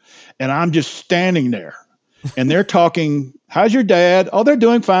there, and I'm just standing there, and they're talking. "How's your dad?" "Oh, they're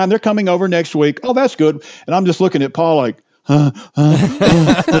doing fine. They're coming over next week." "Oh, that's good." And I'm just looking at Paul like, and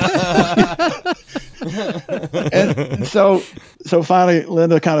so finally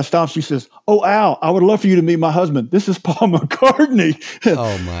Linda kind of stops. She says, "Oh, Al, I would love for you to meet my husband. This is Paul McCartney."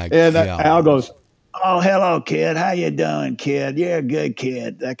 Oh my And God. Al goes, "Oh, hello, kid. How you doing, kid? You're a good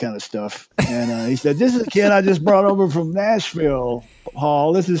kid." That kind of stuff. And he said, "This is a kid I just brought over from Nashville,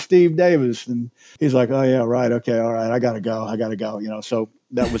 Paul. This is Steve Davis." And he's like, "Oh, yeah, right. Okay, all right. I got to go. So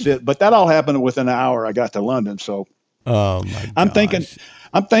that was it. But that all happened within an hour I got to London. So Oh my God.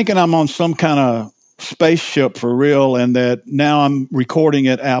 I'm thinking I'm on some kind of spaceship for real, and that now I'm recording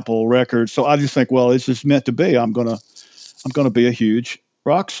at Apple Records. So I just think, well, it's just meant to be. I'm gonna be a huge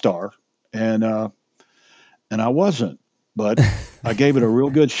rock star. And I wasn't, but I gave it a real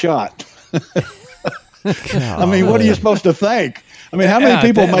good shot. I mean, what are you supposed to think? I mean, how many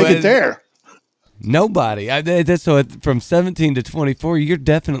people make it there? Nobody. So from 17 to 24, you're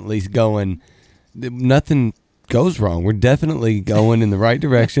definitely going. Nothing goes wrong. We're definitely going in the right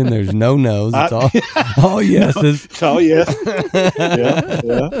direction. There's no no's. It's all yeses. It's all yes.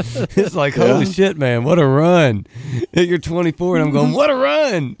 Yeah. It's like, holy shit, man, what a run. You're 24 and I'm going, what a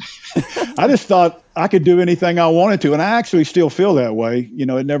run. I just thought I could do anything I wanted to, and I actually still feel that way. You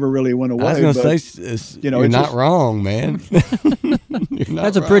know, it never really went away. I was going to say, you're not wrong, man.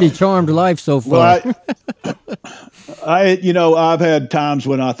 That's a pretty charmed life so far. Well, I've had times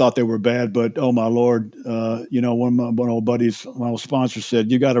when I thought they were bad, but oh my Lord, one of my old buddies, my old sponsor said,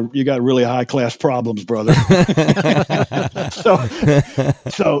 you got really high class problems, brother. so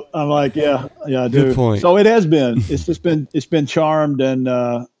I'm like, yeah, I do. Good point. So it's been charmed, and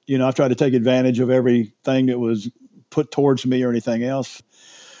I've tried to take advantage of everything that was put towards me or anything else.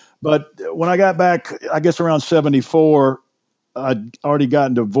 But when I got back, I guess around 74, I'd already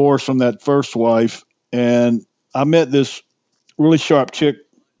gotten divorced from that first wife, and I met this really sharp chick.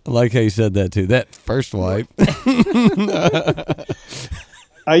 I like how you said that too. That first wife.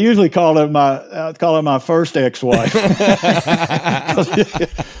 I usually call her my first ex-wife. So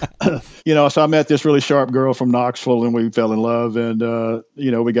I met this really sharp girl from Knoxville, and we fell in love, and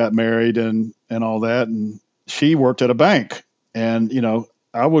we got married and all that. And she worked at a bank, and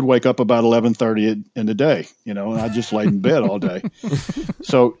I would wake up about 11:30 in the day, and I just laid in bed all day.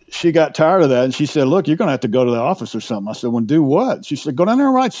 So she got tired of that, and she said, "Look, you're going to have to go to the office or something." I said, "Well, do what?" She said, "Go down there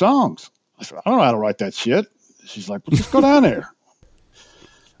and write songs." I said, "I don't know how to write that shit." She's like, "Well, just go down there."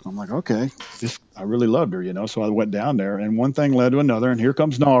 I'm like, "Okay." I really loved her, so I went down there, and one thing led to another, and here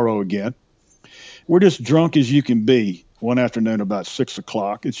comes Naro again. We're just drunk as you can be one afternoon about 6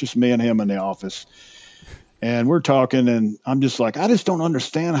 o'clock. It's just me and him in the office. And we're talking, and I'm just like, I just don't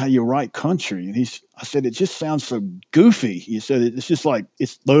understand how you write country. And I said, it just sounds so goofy. He said, it's just like,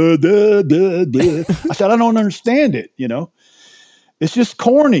 it's blah, blah, blah, blah. I said, I don't understand it, It's just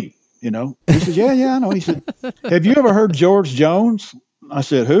corny, He said, yeah, I know. He said, have you ever heard George Jones? I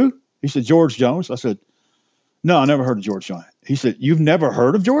said, who? He said, George Jones. I said, no, I never heard of George Jones. He said, you've never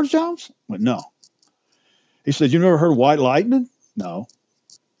heard of George Jones? I went, no. He said, you never heard of White Lightning? No.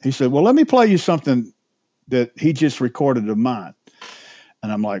 He said, well, let me play you something that he just recorded of mine.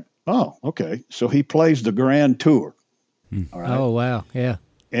 And I'm like, oh, okay. So he plays the Grand Tour. All right. Oh, wow. Yeah.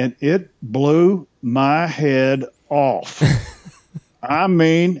 And it blew my head off. I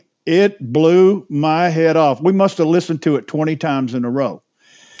mean, it blew my head off. We must have listened to it 20 times in a row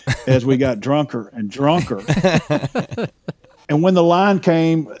as we got drunker and drunker. And when the line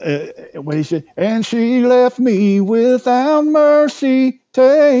came, when he said, and she left me without mercy,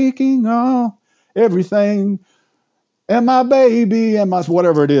 taking off everything, and my baby, and my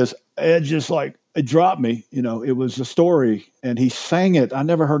whatever it is, it just like, it dropped me. It was a story, and he sang it. I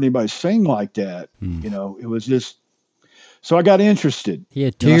never heard anybody sing like that. It was just, so I got interested. He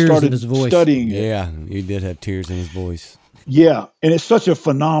had tears in his voice. Studying it. Yeah, he did have tears in his voice. Yeah, and it's such a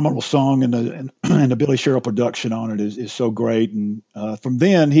phenomenal song, and the Billy Sherrill production on it is so great. And from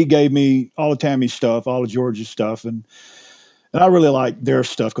then, he gave me all of Tammy's stuff, all of George's stuff, and I really liked their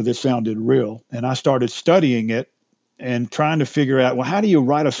stuff because it sounded real. And I started studying it and trying to figure out, well, how do you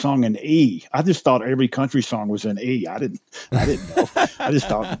write a song in E? I just thought every country song was in E. I didn't know. I just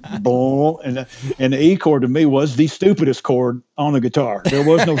thought, boom, and the E chord to me was the stupidest chord on the guitar. There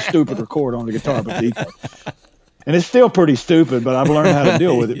was no stupider chord on the guitar but the E chord. And it's still pretty stupid, but I've learned how to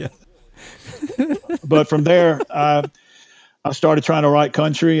deal with it. Yeah. But from there, I started trying to write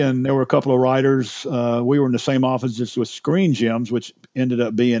country, and there were a couple of writers. We were in the same office just with Screen Gems, which ended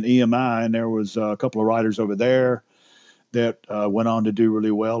up being EMI, and there was a couple of writers over there that went on to do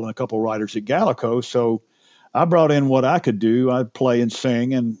really well, and a couple of writers at Gallico. So I brought in what I could do. I'd play and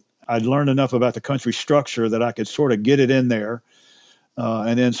sing, and I'd learned enough about the country structure that I could sort of get it in there.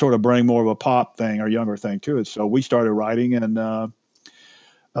 And then sort of bring more of a pop thing or younger thing to it. So we started writing, and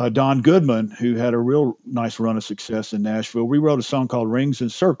Don Goodman, who had a real nice run of success in Nashville, we wrote a song called Rings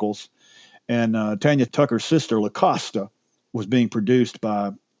and Circles, and Tanya Tucker's sister, La Costa, was being produced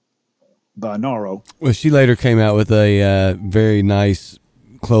by Naro. Well, she later came out with a very nice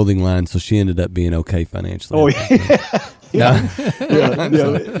clothing line, so she ended up being okay financially. Oh, yeah.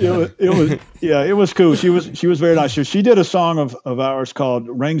 It was cool. She was very nice. She did a song of ours called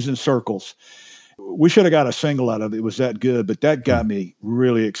Rings and Circles. We should have got a single out of it. It was that good, but that got me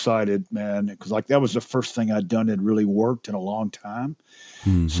really excited, man, because like that was the first thing I'd done that really worked in a long time.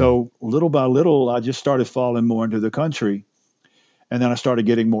 Mm-hmm. So little by little, I just started falling more into the country, and then I started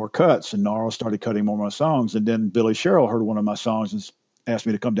getting more cuts, and Naro started cutting more of my songs, and then Billy Sherrill heard one of my songs and asked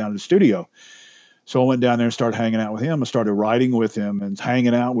me to come down to the studio. So I went down there and started hanging out with him. I started writing with him and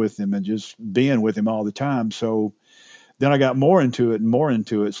hanging out with him and just being with him all the time. So then I got more into it and more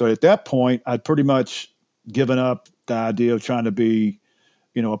into it. So at that point, I'd pretty much given up the idea of trying to be,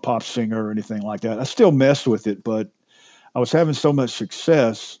 a pop singer or anything like that. I still messed with it, but I was having so much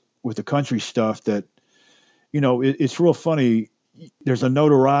success with the country stuff that, it's real funny. There's a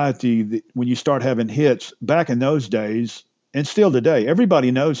notoriety that when you start having hits back in those days and still today,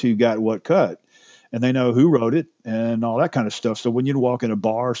 everybody knows who got what cut and they know who wrote it and all that kind of stuff. So when you'd walk in a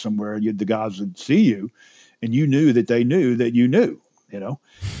bar somewhere, the guys would see you and you knew that they knew that you knew,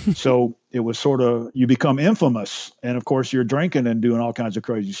 So it was sort of, you become infamous. And of course you're drinking and doing all kinds of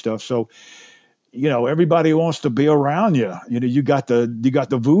crazy stuff. So, everybody wants to be around you. You got the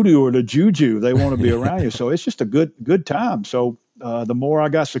voodoo or the juju. They want to be around you. So it's just a good time. So the more I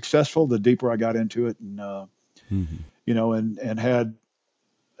got successful, the deeper I got into it, and and had,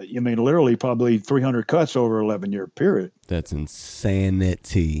 literally probably 300 cuts over an 11-year period. That's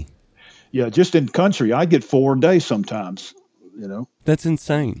insanity. Yeah, just in country, I get 4 a day sometimes. That's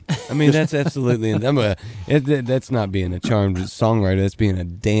insane. I mean, that's absolutely. That's not being a charmed songwriter. That's being a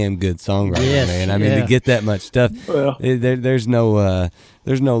damn good songwriter, yes, man. I mean, to get that much stuff, well, there's no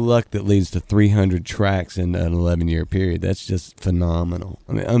luck that leads to 300 tracks in an 11-year period. That's just phenomenal.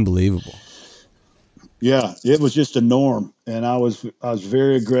 I mean, unbelievable. Yeah, it was just a norm, and I was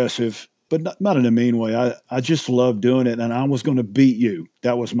very aggressive, but not in a mean way. I just loved doing it, and I was going to beat you.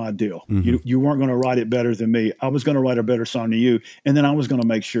 That was my deal. Mm-hmm. You weren't going to write it better than me. I was going to write a better song than you, and then I was going to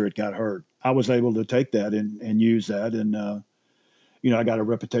make sure it got heard. I was able to take that and use that, and I got a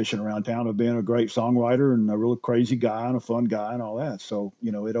reputation around town of being a great songwriter and a real crazy guy and a fun guy and all that. So,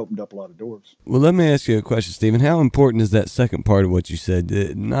 it opened up a lot of doors. Well, let me ask you a question, Stephen. How important is that second part of what you said?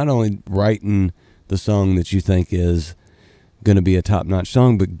 Not only writing the song that you think is going to be a top-notch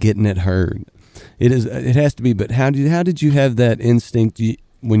song, but getting it heard. It has to be. But how did you have that instinct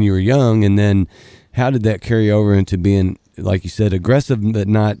when you were young, and then how did that carry over into being, like you said, aggressive, but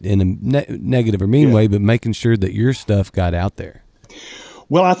not in a negative or mean way, but making sure that your stuff got out there?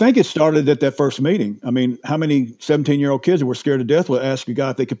 Well, I think it started at that first meeting. I mean, how many 17-year-old kids that were scared to death would ask a guy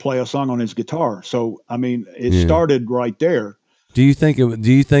if they could play a song on his guitar? So, I mean, it started right there. Do you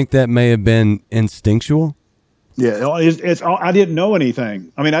think that may have been instinctual? Yeah, it's I didn't know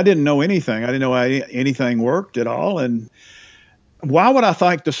anything. I mean, I didn't know anything. I didn't know how anything worked at all. And why would I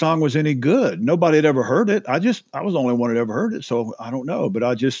think the song was any good? Nobody had ever heard it. I was the only one that ever heard it. So I don't know, but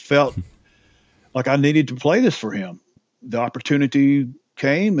I just felt like I needed to play this for him. The opportunity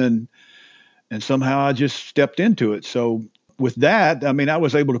came and somehow I just stepped into it. So with that, I mean, I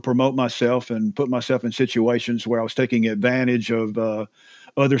was able to promote myself and put myself in situations where I was taking advantage of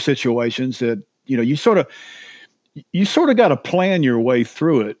other situations that, you sort of got to plan your way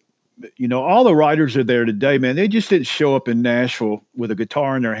through it. All the writers are there today, man. They just didn't show up in Nashville with a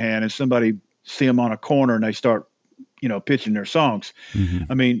guitar in their hand and somebody see them on a corner and they start, pitching their songs.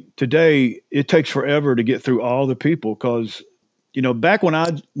 Mm-hmm. I mean, today it takes forever to get through all the people because, back when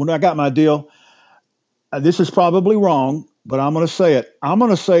I got my deal, this is probably wrong, but I'm going to say it. I'm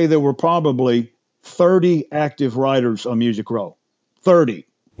going to say there were probably 30 active writers on Music Row. 30.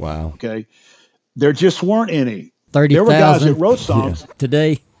 Wow. Okay. There just weren't any. 30,000. There were guys that wrote songs. Yeah.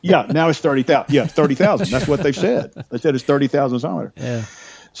 Today. Yeah, now it's 30,000. Yeah, 30,000. That's what they've said. They said it's 30,000 songwriters. Yeah.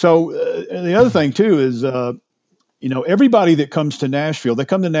 So the other thing, too, is, everybody that comes to Nashville, they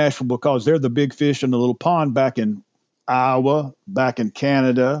come to Nashville because they're the big fish in the little pond back in Iowa, back in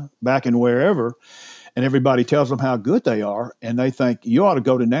Canada, back in wherever. And everybody tells them how good they are. And they think you ought to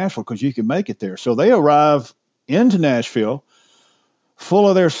go to Nashville because you can make it there. So they arrive into Nashville full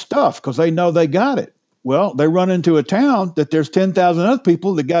of their stuff because they know they got it. Well, they run into a town that there's 10,000 other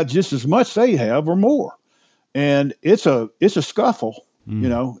people that got just as much they have or more. And it's a scuffle.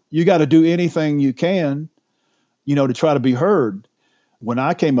 You got to do anything you can, to try to be heard. When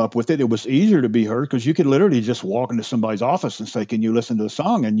I came up with it, it was easier to be heard because you could literally just walk into somebody's office and say, can you listen to the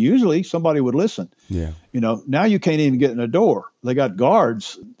song? And usually somebody would listen. Yeah. Now you can't even get in the door. They got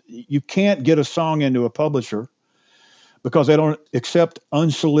guards. You can't get a song into a publisher because they don't accept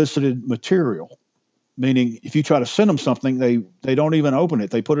unsolicited material. Meaning if you try to send them something, they don't even open it.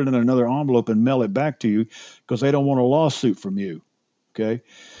 They put it in another envelope and mail it back to you because they don't want a lawsuit from you. Okay.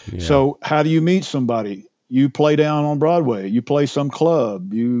 Yeah. So how do you meet somebody? You play down on Broadway, you play some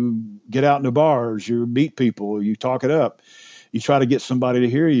club, you get out in the bars, you meet people, you talk it up, you try to get somebody to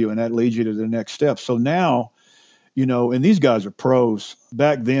hear you, and that leads you to the next step. So now, and these guys are pros.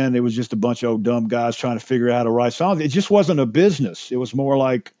 Back then, it was just a bunch of old dumb guys trying to figure out how to write songs. It just wasn't a business. It was more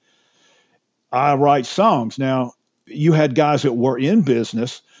like, I write songs. Now, you had guys that were in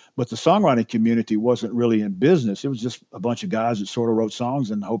business, But the songwriting community wasn't really in business. It was just a bunch of guys that sort of wrote songs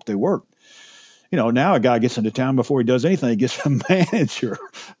and hoped they worked. Now a guy gets into town before he does anything, he gets a manager,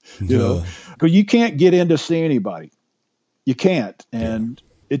 because you can't get in to see anybody. You can't. And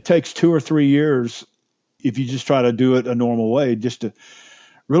it takes 2 or 3 years if you just try to do it a normal way, just to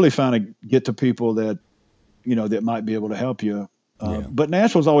really get to people that, that might be able to help you. But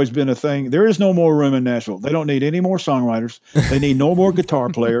Nashville's always been a thing. There is no more room in Nashville. They don't need any more songwriters. They need no more guitar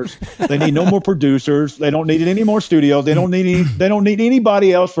players. They need no more producers. They don't need any more studios. They don't need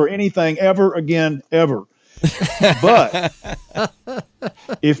anybody else for anything ever again, ever. But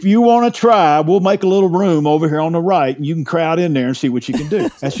if you want to try, we'll make a little room over here on the right, and you can crowd in there and see what you can do.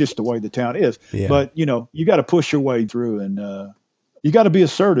 That's just the way the town is. Yeah. But, you got to push your way through, and you got to be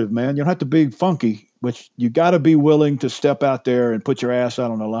assertive, man. You don't have to be funky, but you got to be willing to step out there and put your ass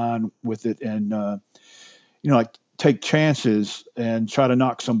out on the line with it, and take chances and try to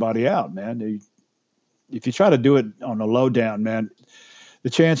knock somebody out, man. If you try to do it on the low down, man,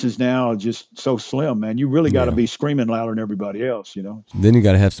 the chances now are just so slim, man. You really got to be screaming louder than everybody else, Then you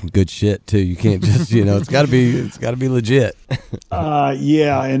got to have some good shit too. You can't just, it's got to be legit.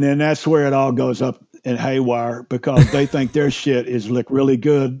 And then that's where it all goes up in haywire, because they think their shit is really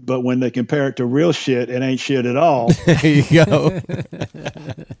good, but when they compare it to real shit, it ain't shit at all. There you go.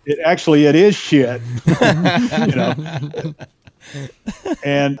 It is shit.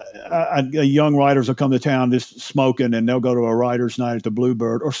 And young writers will come to town just smoking, and they'll go to a writer's night at the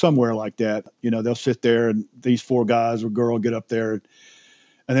Bluebird or somewhere like that. They'll sit there, and these 4 guys or girl get up there,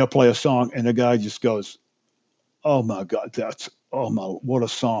 and they'll play a song, and the guy just goes, "Oh my God, what a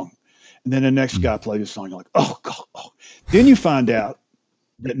song." And then the next guy plays a song. You're like, "Oh God." Oh. Then you find out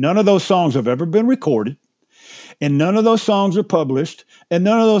that none of those songs have ever been recorded, and none of those songs are published, and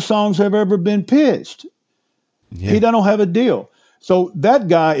none of those songs have ever been pitched. Yeah. He don't have a deal. So that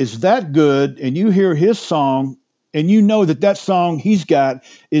guy is that good, and you hear his song, and you know that song he's got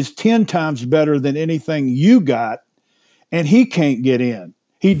is 10 times better than anything you got, and he can't get in.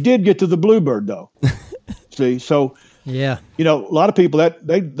 He did get to the Bluebird, though. See, so... Yeah. A lot of people that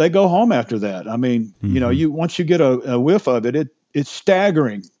they go home after that. I mean, once you get a whiff of it, it's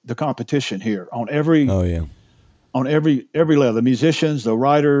staggering, the competition here on every level. The musicians, the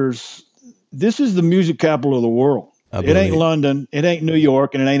writers. This is the music capital of the world. It ain't London, it ain't New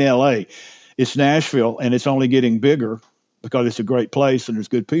York, and it ain't LA. It's Nashville, and it's only getting bigger because it's a great place and there's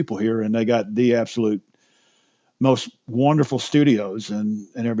good people here, and they got the absolute most wonderful studios and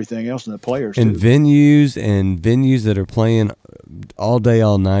everything else, and the players and too. venues that are playing all day,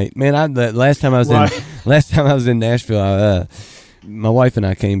 all night. Man, last time I was in Nashville, my wife and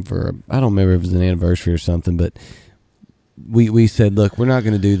I came for, I don't remember if it was an anniversary or something, but we said, look, we're not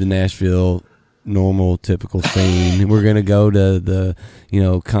going to do the Nashville normal typical scene. We're going to go to the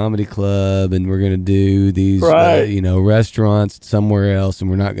comedy club, and we're going to do these restaurants somewhere else, and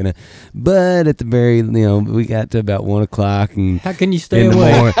we're not going to, but at the very we got to about 1:00, and how can you stay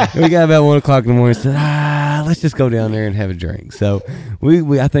away? We got about 1:00 in the morning, and said, let's just go down there and have a drink. So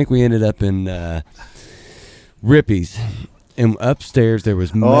I think we ended up in Rippy's, and upstairs there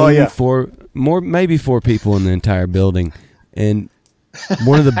was maybe 4 people in the entire building, and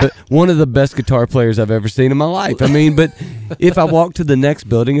one of the best guitar players I've ever seen in my life. I mean, but if I walk to the next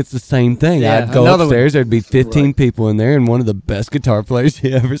building, it's the same thing. Yeah, I'd go upstairs, there'd be 15 people in there, and one of the best guitar players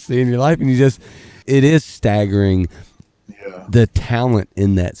you ever see in your life. And it is staggering the talent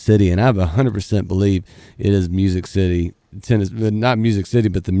in that city. And I 100% believe it is Music City, not Music City,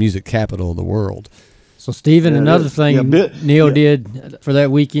 but the music capital of the world. So, Stephen, another thing Neil did for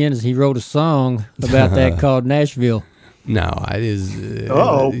that weekend is he wrote a song about that called Nashville. No, it is. Yeah.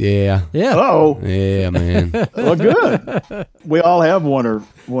 Oh. Yeah, man. Well, good. We all have one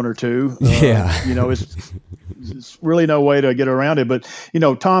or two. It's really no way to get around it. But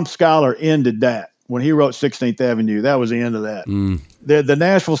Tom Skylar ended that when he wrote 16th Avenue. That was the end of that. The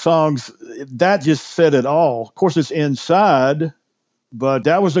Nashville songs, that just said it all. Of course, it's inside, but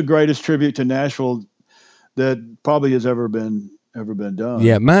that was the greatest tribute to Nashville that probably has ever been done.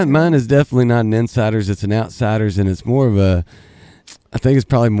 Yeah, mine is definitely not an insider's, it's an outsider's, and it's more of I think it's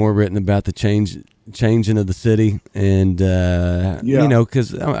probably more written about the changing of the city, and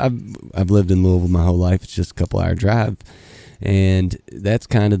because I've lived in Louisville my whole life. It's just a couple hour drive, and that's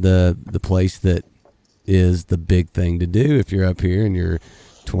kind of the place that is the big thing to do if you're up here and you're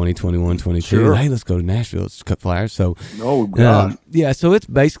 20, 21, 22. Sure. Hey, let's go to Nashville. It's a couple hours. So, so it's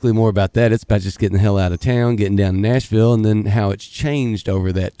basically more about that. It's about just getting the hell out of town, getting down to Nashville, and then how it's changed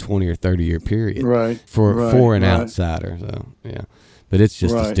over that 20 or 30 year period for an outsider. So, yeah. But it's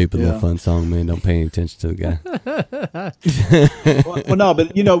just a stupid little fun song, man. Don't pay any attention to the guy. well, no,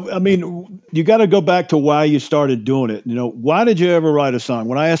 but I mean, you got to go back to why you started doing it. Why did you ever write a song?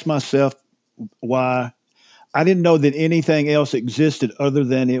 When I asked myself why, I didn't know that anything else existed other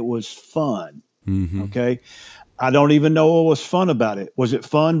than it was fun. Mm-hmm. Okay. I don't even know what was fun about it. Was it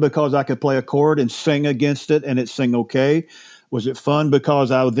fun because I could play a chord and sing against it and it sing okay? Was it fun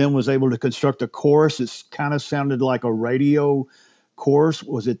because I then was able to construct a chorus? It kind of sounded like a radio chorus.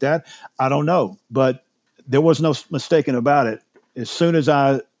 Was it that? I don't know, but there was no mistaking about it. As soon as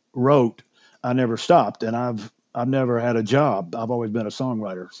I wrote, I never stopped, and I've never had a job. I've always been a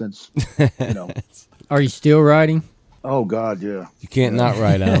songwriter since. Are you still writing? Oh God, yeah. You can't not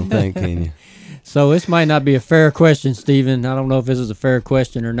write, I don't think, can you? So this might not be a fair question, Stephen. I don't know if this is a fair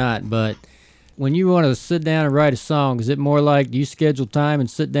question or not, but when you want to sit down and write a song, is it more like, do you schedule time and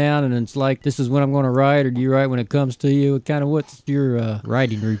sit down and it's like, this is when I'm going to write, or do you write when it comes to you? What's your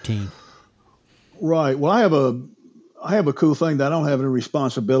writing routine? Right. Well, I have a cool thing that I don't have any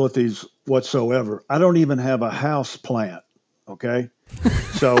responsibilities whatsoever. I don't even have a house plant. Okay.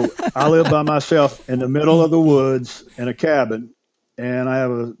 So I live by myself in the middle of the woods in a cabin, and I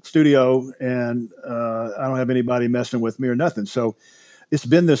have a studio, and I don't have anybody messing with me or nothing. So it's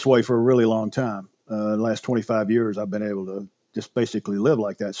been this way for a really long time. The last 25 years, I've been able to just basically live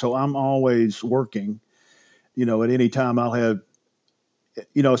like that. So I'm always working. At any time I'll have,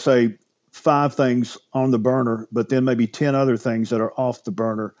 say 5 things on the burner, but then maybe 10 other things that are off the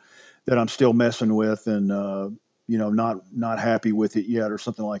burner that I'm still messing with and, not happy with it yet or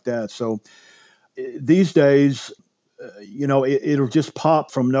something like that. So these days, it'll just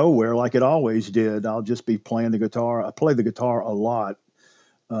pop from nowhere like it always did. I'll just be playing the guitar. I play the guitar a lot.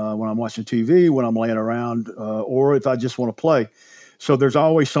 When I'm watching TV, when I'm laying around, or if I just want to play. So there's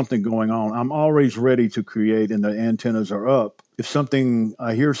always something going on. I'm always ready to create, and the antennas are up. If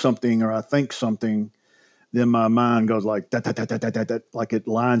I hear something or I think something, then my mind goes like that, like it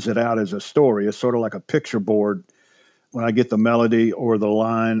lines it out as a story. It's sort of like a picture board. When I get the melody or the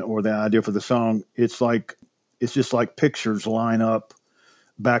line or the idea for the song, it's just like pictures line up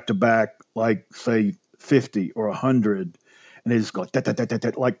back to back, like say 50 or 100. And they just go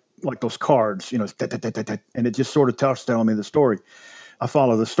like those cards, and it just sort of starts telling me the story. I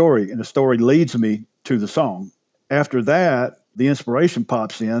follow the story, and the story leads me to the song. After that, the inspiration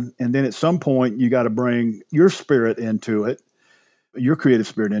pops in, and then at some point you got to bring your spirit into it, your creative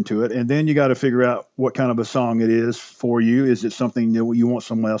spirit into it, and then you got to figure out what kind of a song it is for you. Is it something that you want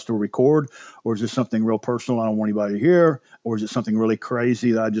someone else to record, or is it something real personal I don't want anybody to hear, or is it something really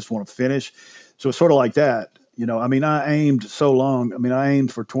crazy that I just want to finish? So it's sort of like that. I aimed so long. I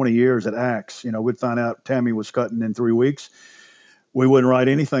aimed for 20 years at Axe. We'd find out Tammy was cutting in 3 weeks. We wouldn't write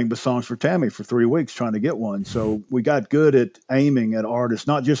anything but songs for Tammy for 3 weeks trying to get one. So we got good at aiming at artists,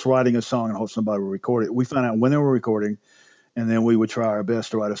 not just writing a song and hope somebody would record it. We found out when they were recording, and then we would try our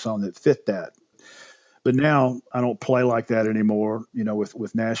best to write a song that fit that. But now I don't play like that anymore,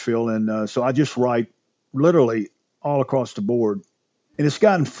 with Nashville. And so I just write literally all across the board. And it's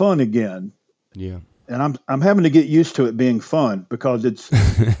gotten fun again. Yeah. And I'm having to get used to it being fun because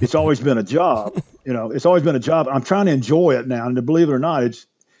it's always been a job. It's always been a job. I'm trying to enjoy it now. And to believe it or not,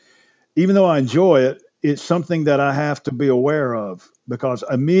 even though I enjoy it, it's something that I have to be aware of, because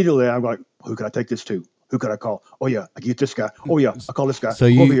immediately I'm like, who could I take this to? Who could I call? Oh yeah, I get this guy. Oh yeah, I call this guy. So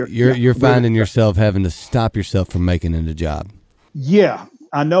you're finding yourself having to stop yourself from making it a job. Yeah,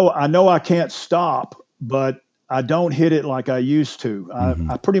 I know I can't stop, but I don't hit it like I used to.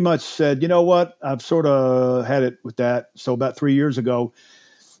 I pretty much said, you know what? I've sort of had it with that. So about 3 years ago,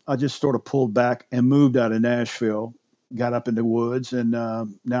 I just sort of pulled back and moved out of Nashville, got up in the woods, and now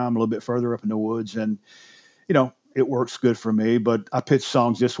I'm a little bit further up in the woods, and it works good for me. But I pitched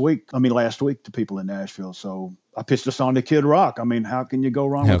songs last week to people in Nashville. So I pitched a song to Kid Rock. How can you go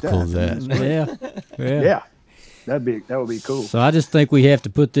wrong with that? How cool is that? Yeah. That would be cool. So I just think we have to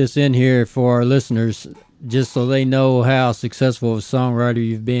put this in here for our listeners, just so they know how successful of a songwriter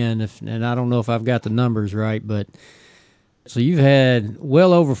you've been. And I don't know if I've got the numbers right, but so you've had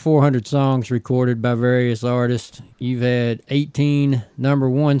well over 400 songs recorded by various artists. You've had 18 number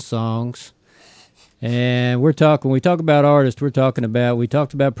one songs. And when we talk about artists, we talked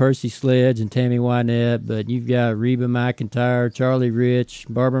about Percy Sledge and Tammy Wynette, but you've got Reba McEntire, Charlie Rich,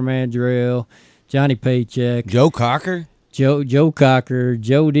 Barbara Mandrell, Johnny Paycheck, Joe Cocker, Joe Cocker,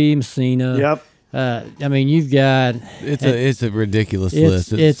 Joe D. Messina. Yep. You've got it's a ridiculous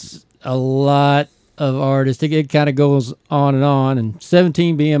list. It's a lot of artists. It kind of goes on, and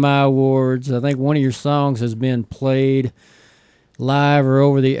 17 BMI awards. I think one of your songs has been played live or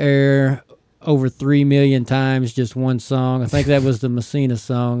over the air over 3 million times just one song. I think that was the Messina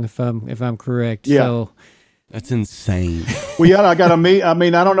song, if I'm correct. Yeah. So That's insane. Well, yeah, I got a meat. I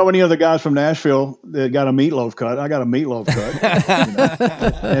mean, I don't know any other guys from Nashville that got a Meatloaf cut. I got a Meatloaf cut,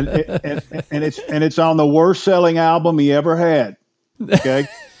 and it's on the worst selling album he ever had. Okay,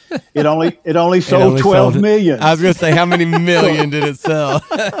 it only sold 12 million. I was gonna say, how many million did it sell?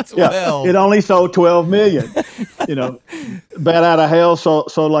 12. Yeah, it only sold 12 million. Bat Out of Hell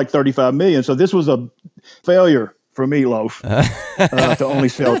sold like 35 million. So this was a failure for Meatloaf to only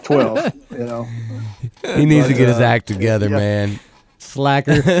sell 12. He needs to get his act together, man.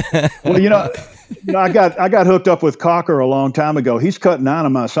 Slacker. Well, I got hooked up with Cocker a long time ago. He's cut 9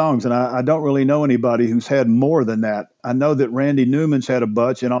 of my songs, and I don't really know anybody who's had more than that. I know that Randy Newman's had a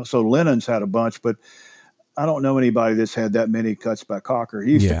bunch, and also Lennon's had a bunch, but I don't know anybody that's had that many cuts by Cocker.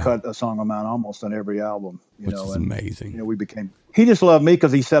 He used to cut a song of mine almost on every album. Which is amazing. He just loved me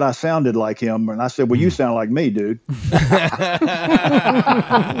because he said I sounded like him, and I said, well, you sound like me, dude.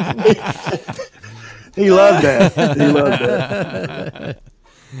 He loved that.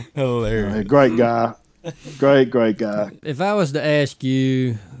 Hilarious. Great guy. Great guy. If I was to ask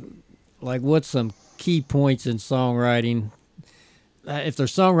you, like, what's some key points in songwriting, if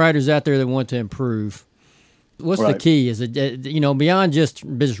there's songwriters out there that want to improve, what's the key? Is it, beyond just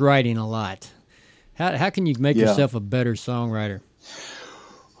writing a lot? How can you make yourself a better songwriter?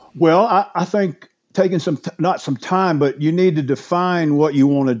 Well, I think taking not some time, but you need to define what you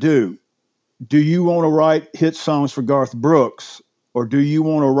want to do. Do you want to write hit songs for Garth Brooks? Or do you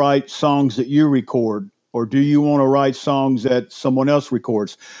want to write songs that you record? Or do you want to write songs that someone else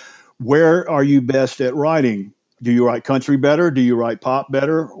records? Where are you best at writing? Do you write country better? Do you write pop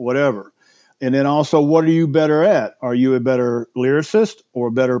better? Whatever. And then also, what are you better at? Are you a better lyricist or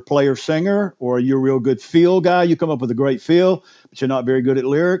a better player singer? Or are you a real good feel guy? You come up with a great feel, but you're not very good at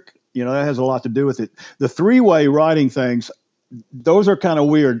lyric. That has a lot to do with it. The 3-way writing things, those are kind of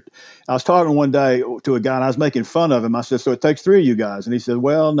weird. I was talking one day to a guy, and I was making fun of him. I said, so it takes 3 of you guys. And he said,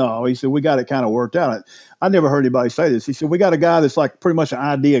 well, no. He said, we got it kind of worked out. I never heard anybody say this. He said, we got a guy that's like pretty much an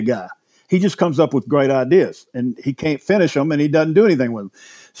idea guy. He just comes up with great ideas, and he can't finish them, and he doesn't do anything with them.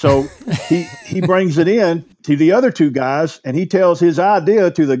 So he brings it in to the other 2 guys, and he tells his idea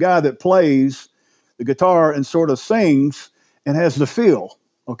to the guy that plays the guitar and sort of sings and has the feel,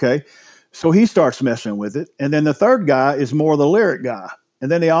 okay? So he starts messing with it. And then the third guy is more the lyric guy.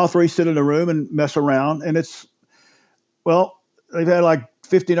 And then they all 3 sit in a room and mess around. And they've had like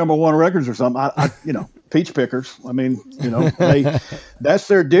 50 number 1 records or something. Peach pickers. I mean, that's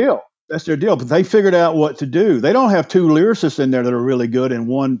their deal. That's their deal. But they figured out what to do. They don't have 2 lyricists in there that are really good and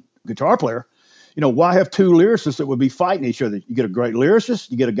 1 guitar player. Why have 2 lyricists that would be fighting each other? You get a great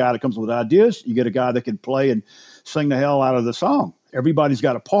lyricist. You get a guy that comes with ideas. You get a guy that can play and sing the hell out of the song. Everybody's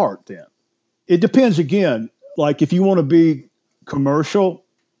got a part then. It depends again. Like if you want to be commercial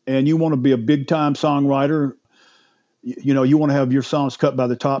and you want to be a big time songwriter, you want to have your songs cut by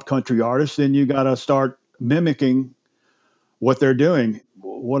the top country artists, then you got to start mimicking what they're doing.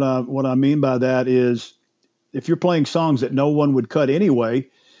 What I mean by that is if you're playing songs that no one would cut anyway,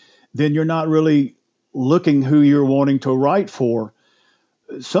 then you're not really looking who you're wanting to write for.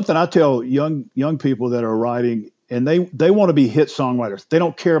 Something I tell young people that are writing, and they want to be hit songwriters. They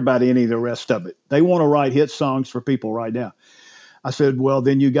don't care about any of the rest of it. They want to write hit songs for people right now. I said, well,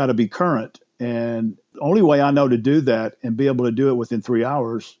 then you got to be current. And the only way I know to do that and be able to do it within 3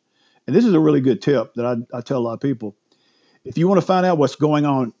 hours, and this is a really good tip that I tell a lot of people. If you want to find out what's going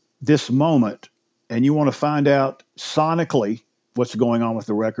on this moment, and you want to find out sonically what's going on with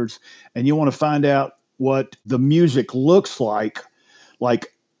the records, and you want to find out what the music looks like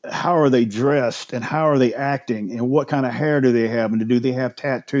how are they dressed and how are they acting and what kind of hair do they have and do they have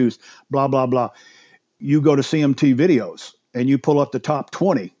tattoos, blah, blah, blah. You go to CMT videos and you pull up the top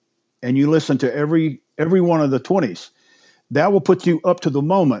 20 and you listen to every one of the 20s. That will put you up to the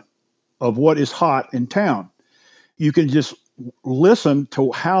moment of what is hot in town. You can just listen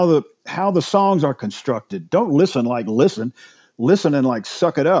to how the songs are constructed. Don't listen like listen and like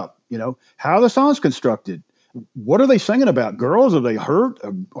suck it up. How are the songs constructed? What are they singing about? Girls? Are they hurt?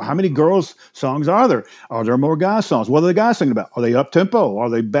 How many girls songs are there? Are there more guy songs? What are the guys singing about? Are they up tempo? Are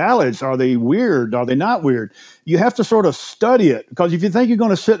they ballads? Are they weird? Are they not weird? You have to sort of study it, because if you think you're going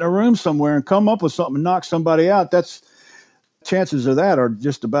to sit in a room somewhere and come up with something and knock somebody out, chances of that are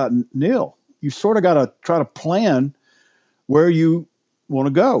just about nil. You sort of got to try to plan where you want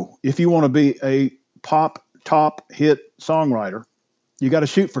to go. If you want to be a pop top hit songwriter, you got to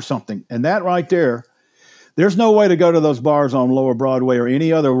shoot for something. And that right there, there's no way to go to those bars on Lower Broadway or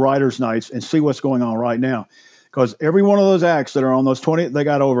any other writers' nights and see what's going on right now. because every one of those acts that are on those 20, they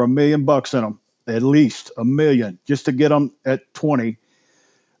got over $1 million in them, at least $1 million, just to get them at 20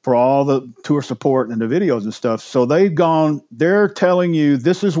 for all the tour support and the videos and stuff. So they're telling you,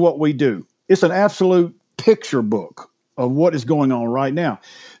 this is what we do. It's an absolute picture book of what is going on right now.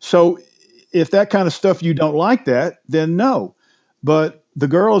 So if that kind of stuff, you don't like that, then no. But the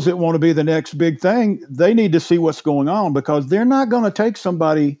girls that want to be the next big thing, they need to see what's going on, because they're not going to take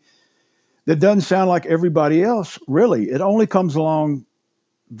somebody that doesn't sound like everybody else. Really, it only comes along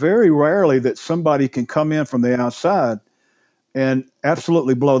very rarely that somebody can come in from the outside and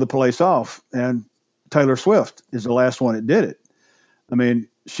absolutely blow the place off. And Taylor Swift is the last one that did it. I mean,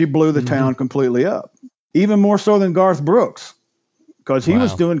 she blew the town completely up, even more so than Garth Brooks, because he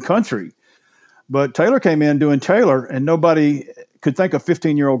was doing country. But Taylor came in doing Taylor, and nobody could think a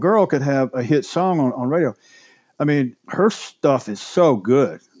 15-year-old girl could have a hit song on radio. I mean, her stuff is so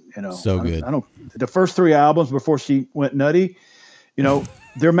good, you know. So good. I don't. The first 3 albums before she went nutty, you know,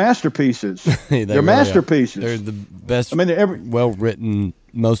 they're masterpieces. They're really masterpieces. They're the best. I mean, well-written,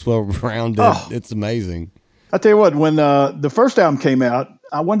 most well-rounded. Oh, it's amazing. I tell you what, when the first album came out,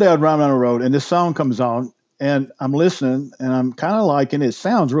 one day I'd ride down the road and this song comes on, and I'm listening and I'm kind of liking it. It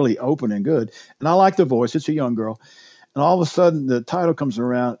sounds really open and good, and I like the voice. It's a young girl, and all of a sudden the title comes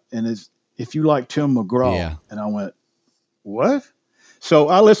around and it's "If You Like Tim McGraw," and I went, "What?" So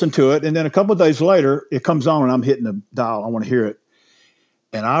I listened to it, and then a couple of days later, it comes on, and I'm hitting the dial. I want to hear it.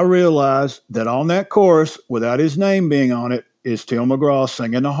 And I realized that on that chorus, without his name being on it, is Tim McGraw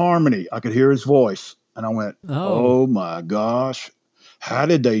singing the harmony. I could hear his voice. And I went, oh my gosh, how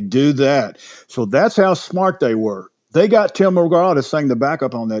did they do that? So that's how smart they were. They got Tim McGraw to sing the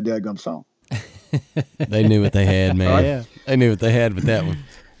backup on that dadgum song. They knew what they had, man. Right? Yeah. They knew what they had with that one.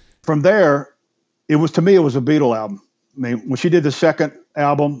 From there, to me, it was a Beatle album. I mean, when she did the second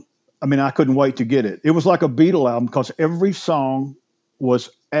album, I mean, I couldn't wait to get it. It was like a Beatle album because every song was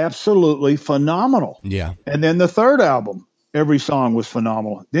absolutely phenomenal. Yeah. And then the third album, every song was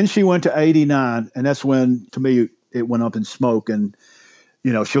phenomenal. Then she went to 89, and that's when, to me, it went up in smoke, and,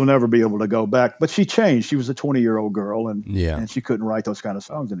 you know, she'll never be able to go back. But she changed. She was a 20-year-old girl, and she couldn't write those kind of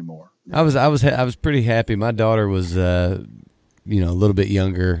songs anymore. I was pretty happy. My daughter was, you know, a little bit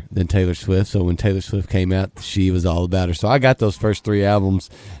younger than Taylor Swift, so when Taylor Swift came out, she was all about her. So I got those first 3 albums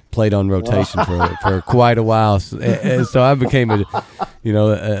played on rotation for quite a while, and so I became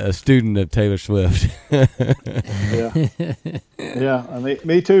a student of Taylor Swift. Yeah. I mean,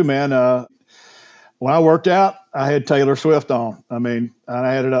 me too, man. When I worked out, I had Taylor Swift on. I mean,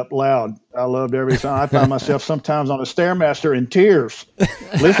 I had it up loud. I loved every song. I found myself sometimes on a Stairmaster in tears,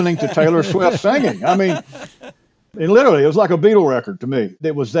 listening to Taylor Swift singing. I mean, it was like a Beatle record to me.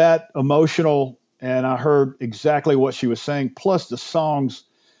 It was that emotional, and I heard exactly what she was saying. Plus the songs,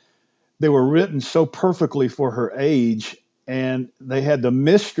 they were written so perfectly for her age, and they had the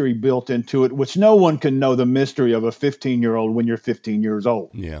mystery built into it, which no one can know the mystery of a 15-year-old when you're 15 years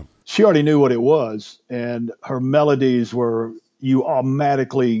old. Yeah. She already knew what it was, and her melodies were,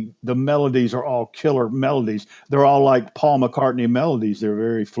 the melodies are all killer melodies. They're all like Paul McCartney melodies. They're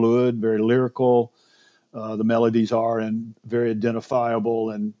very fluid, very lyrical. The melodies are, and very identifiable.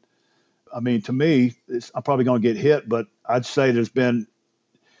 And I mean, to me, I'm probably going to get hit, but I'd say there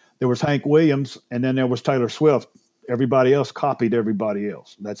was Hank Williams, and then there was Taylor Swift. Everybody else copied everybody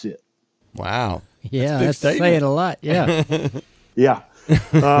else. That's it. Wow. Yeah, that's saying a lot. Yeah. Yeah.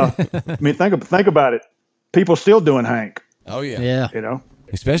 I mean, think about it. People still doing Hank. Oh yeah. Yeah. You know,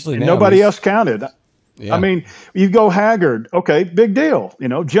 especially now. Nobody else counted. Yeah. I mean, you go Haggard. Okay. Big deal. You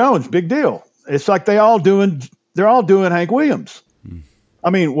know, Jones, big deal. It's like they're all doing Hank Williams. I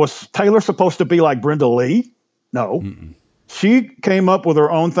mean, was Taylor supposed to be like Brenda Lee? No. Mm-mm. She came up with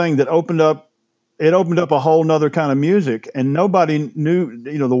her own thing that opened up a whole nother kind of music, and nobody knew,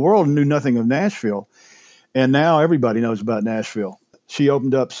 the world knew nothing of Nashville. And now everybody knows about Nashville. She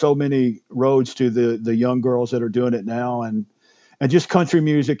opened up so many roads to the young girls that are doing it now, and just country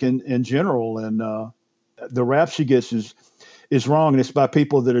music in general. And the rap she gets is wrong, and it's by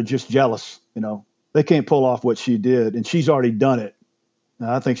people that are just jealous. They can't pull off what she did, and she's already done it.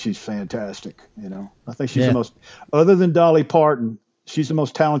 Now, I think she's fantastic. I think she's the most, other than Dolly Parton, she's the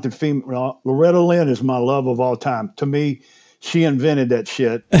most talented female. Loretta Lynn is my love of all time. To me, she invented that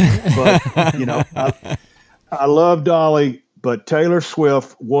shit. But I love Dolly, but Taylor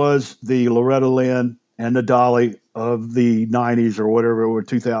Swift was the Loretta Lynn and the Dolly of the 90s or whatever, or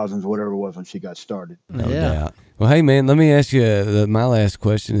 2000s, whatever it was when she got started. No doubt. Well, hey, man, let me ask you, my last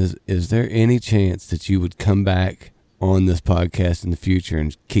question is there any chance that you would come back on this podcast in the future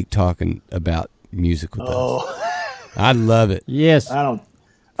and keep talking about music with us? I'd love it. Yes. I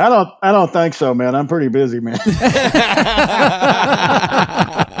I don't think so, man. I'm pretty busy, man.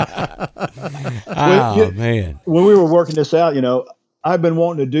 Man. When we were working this out, I've been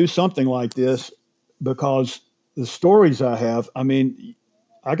wanting to do something like this because the stories I have, I mean,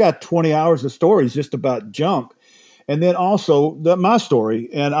 I got 20 hours of stories just about junk. And then also my story.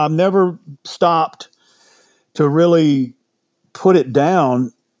 And I've never stopped to really put it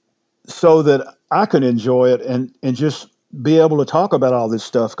down so that I can enjoy it and just be able to talk about all this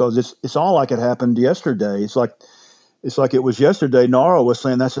stuff because it's all like it happened yesterday. It's like it was yesterday. Nara was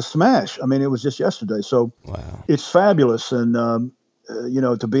saying that's a smash. I mean, it was just yesterday. So Wow. it's fabulous. And,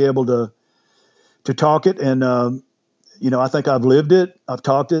 to be able to talk it. And, I think I've lived it. I've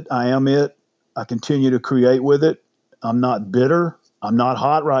talked it. I am it. I continue to create with it. I'm not bitter. I'm not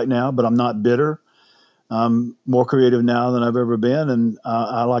hot right now, but I'm not bitter. I'm more creative now than I've ever been. And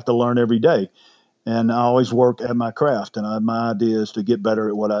I like to learn every day. And I always work at my craft. And my idea is to get better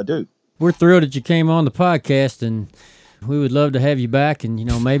at what I do. We're thrilled that you came on the podcast, and we would love to have you back.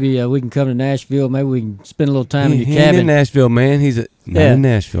 And, maybe we can come to Nashville. Maybe we can spend a little time in your cabin. He's in Nashville, man. He's not in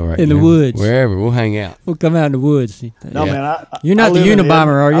Nashville right now. In the woods. Wherever. We'll hang out. We'll come out in the woods. No, man. You're not the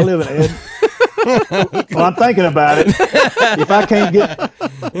Unabomber, are you? I live in Ed. Well, I'm thinking about it. If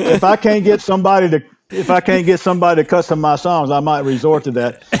I can't get somebody to custom my songs, I might resort to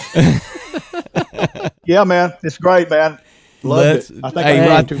that. Yeah, man. It's great, man. Loved it.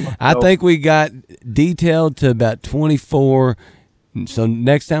 I think we got detailed to about 24. So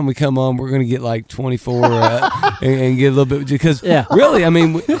next time we come on, we're going to get like 24 and get a little bit because really, I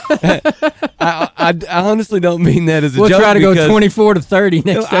mean, I honestly don't mean that as a joke. We'll try to go 24 to 30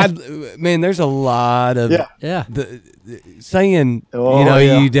 next time. Man, there's a lot of saying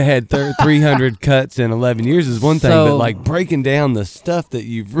you had 300 cuts in 11 years is one thing, but like breaking down the stuff that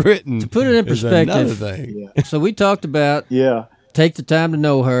you've written to put it in perspective. Another thing. Yeah. So we talked about Take the Time to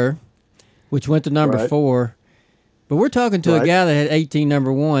Know Her, which went to number 4. But we're talking to a guy that had 18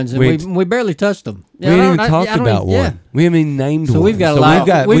 number ones, and we barely touched them. We haven't even talked about one. Yeah. We haven't even named one. So we've got a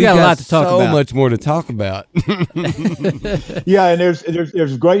lot. We've got a lot to talk about. So much more to talk about. Yeah, and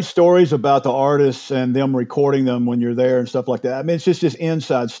there's great stories about the artists and them recording them when you're there and stuff like that. I mean, it's just this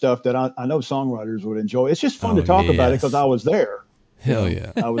inside stuff that I know songwriters would enjoy. It's just fun to talk about it because I was there. Hell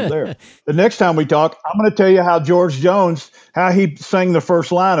yeah. I was there. The next time we talk, I'm going to tell you how George Jones, how he sang the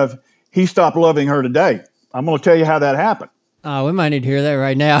first line of "He Stopped Loving Her Today." I'm going to tell you how that happened. Oh, we might need to hear that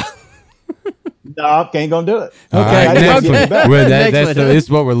right now. No, ain't going to do it. Okay, this is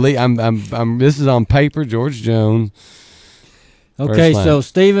what we're. This is on paper, George Jones. Okay, so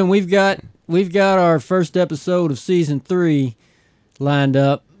Stephen, we've got our first episode of season 3 lined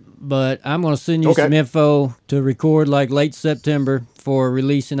up, but I'm going to send you some info to record like late September for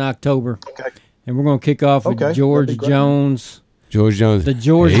release in October. Okay. And we're going to kick off with George Jones. George Jones. The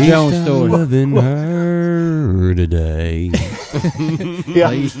George Jones story. Loving her today.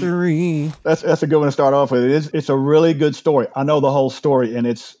 Place 3. That's a good one to start off with. It's a really good story. I know the whole story, and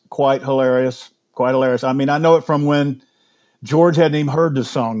it's quite hilarious. Quite hilarious. I mean, I know it from when George hadn't even heard the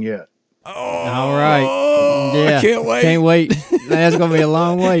song yet. Oh, all right. Yeah. I can't wait. Can't wait. That's going to be a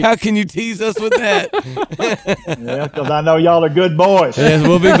long wait. How can you tease us with that? Yeah, because I know y'all are good boys. Yes,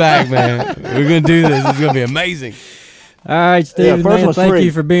 we'll be back, man. We're going to do this. It's going to be amazing. All right, Stephen, man, thank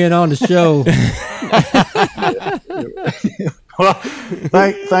you for being on the show. Well,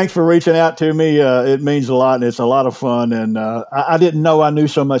 thanks for reaching out to me. It means a lot, and it's a lot of fun. And I didn't know I knew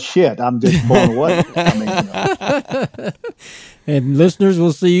so much shit. I'm just blown away. And listeners,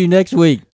 we'll see you next week.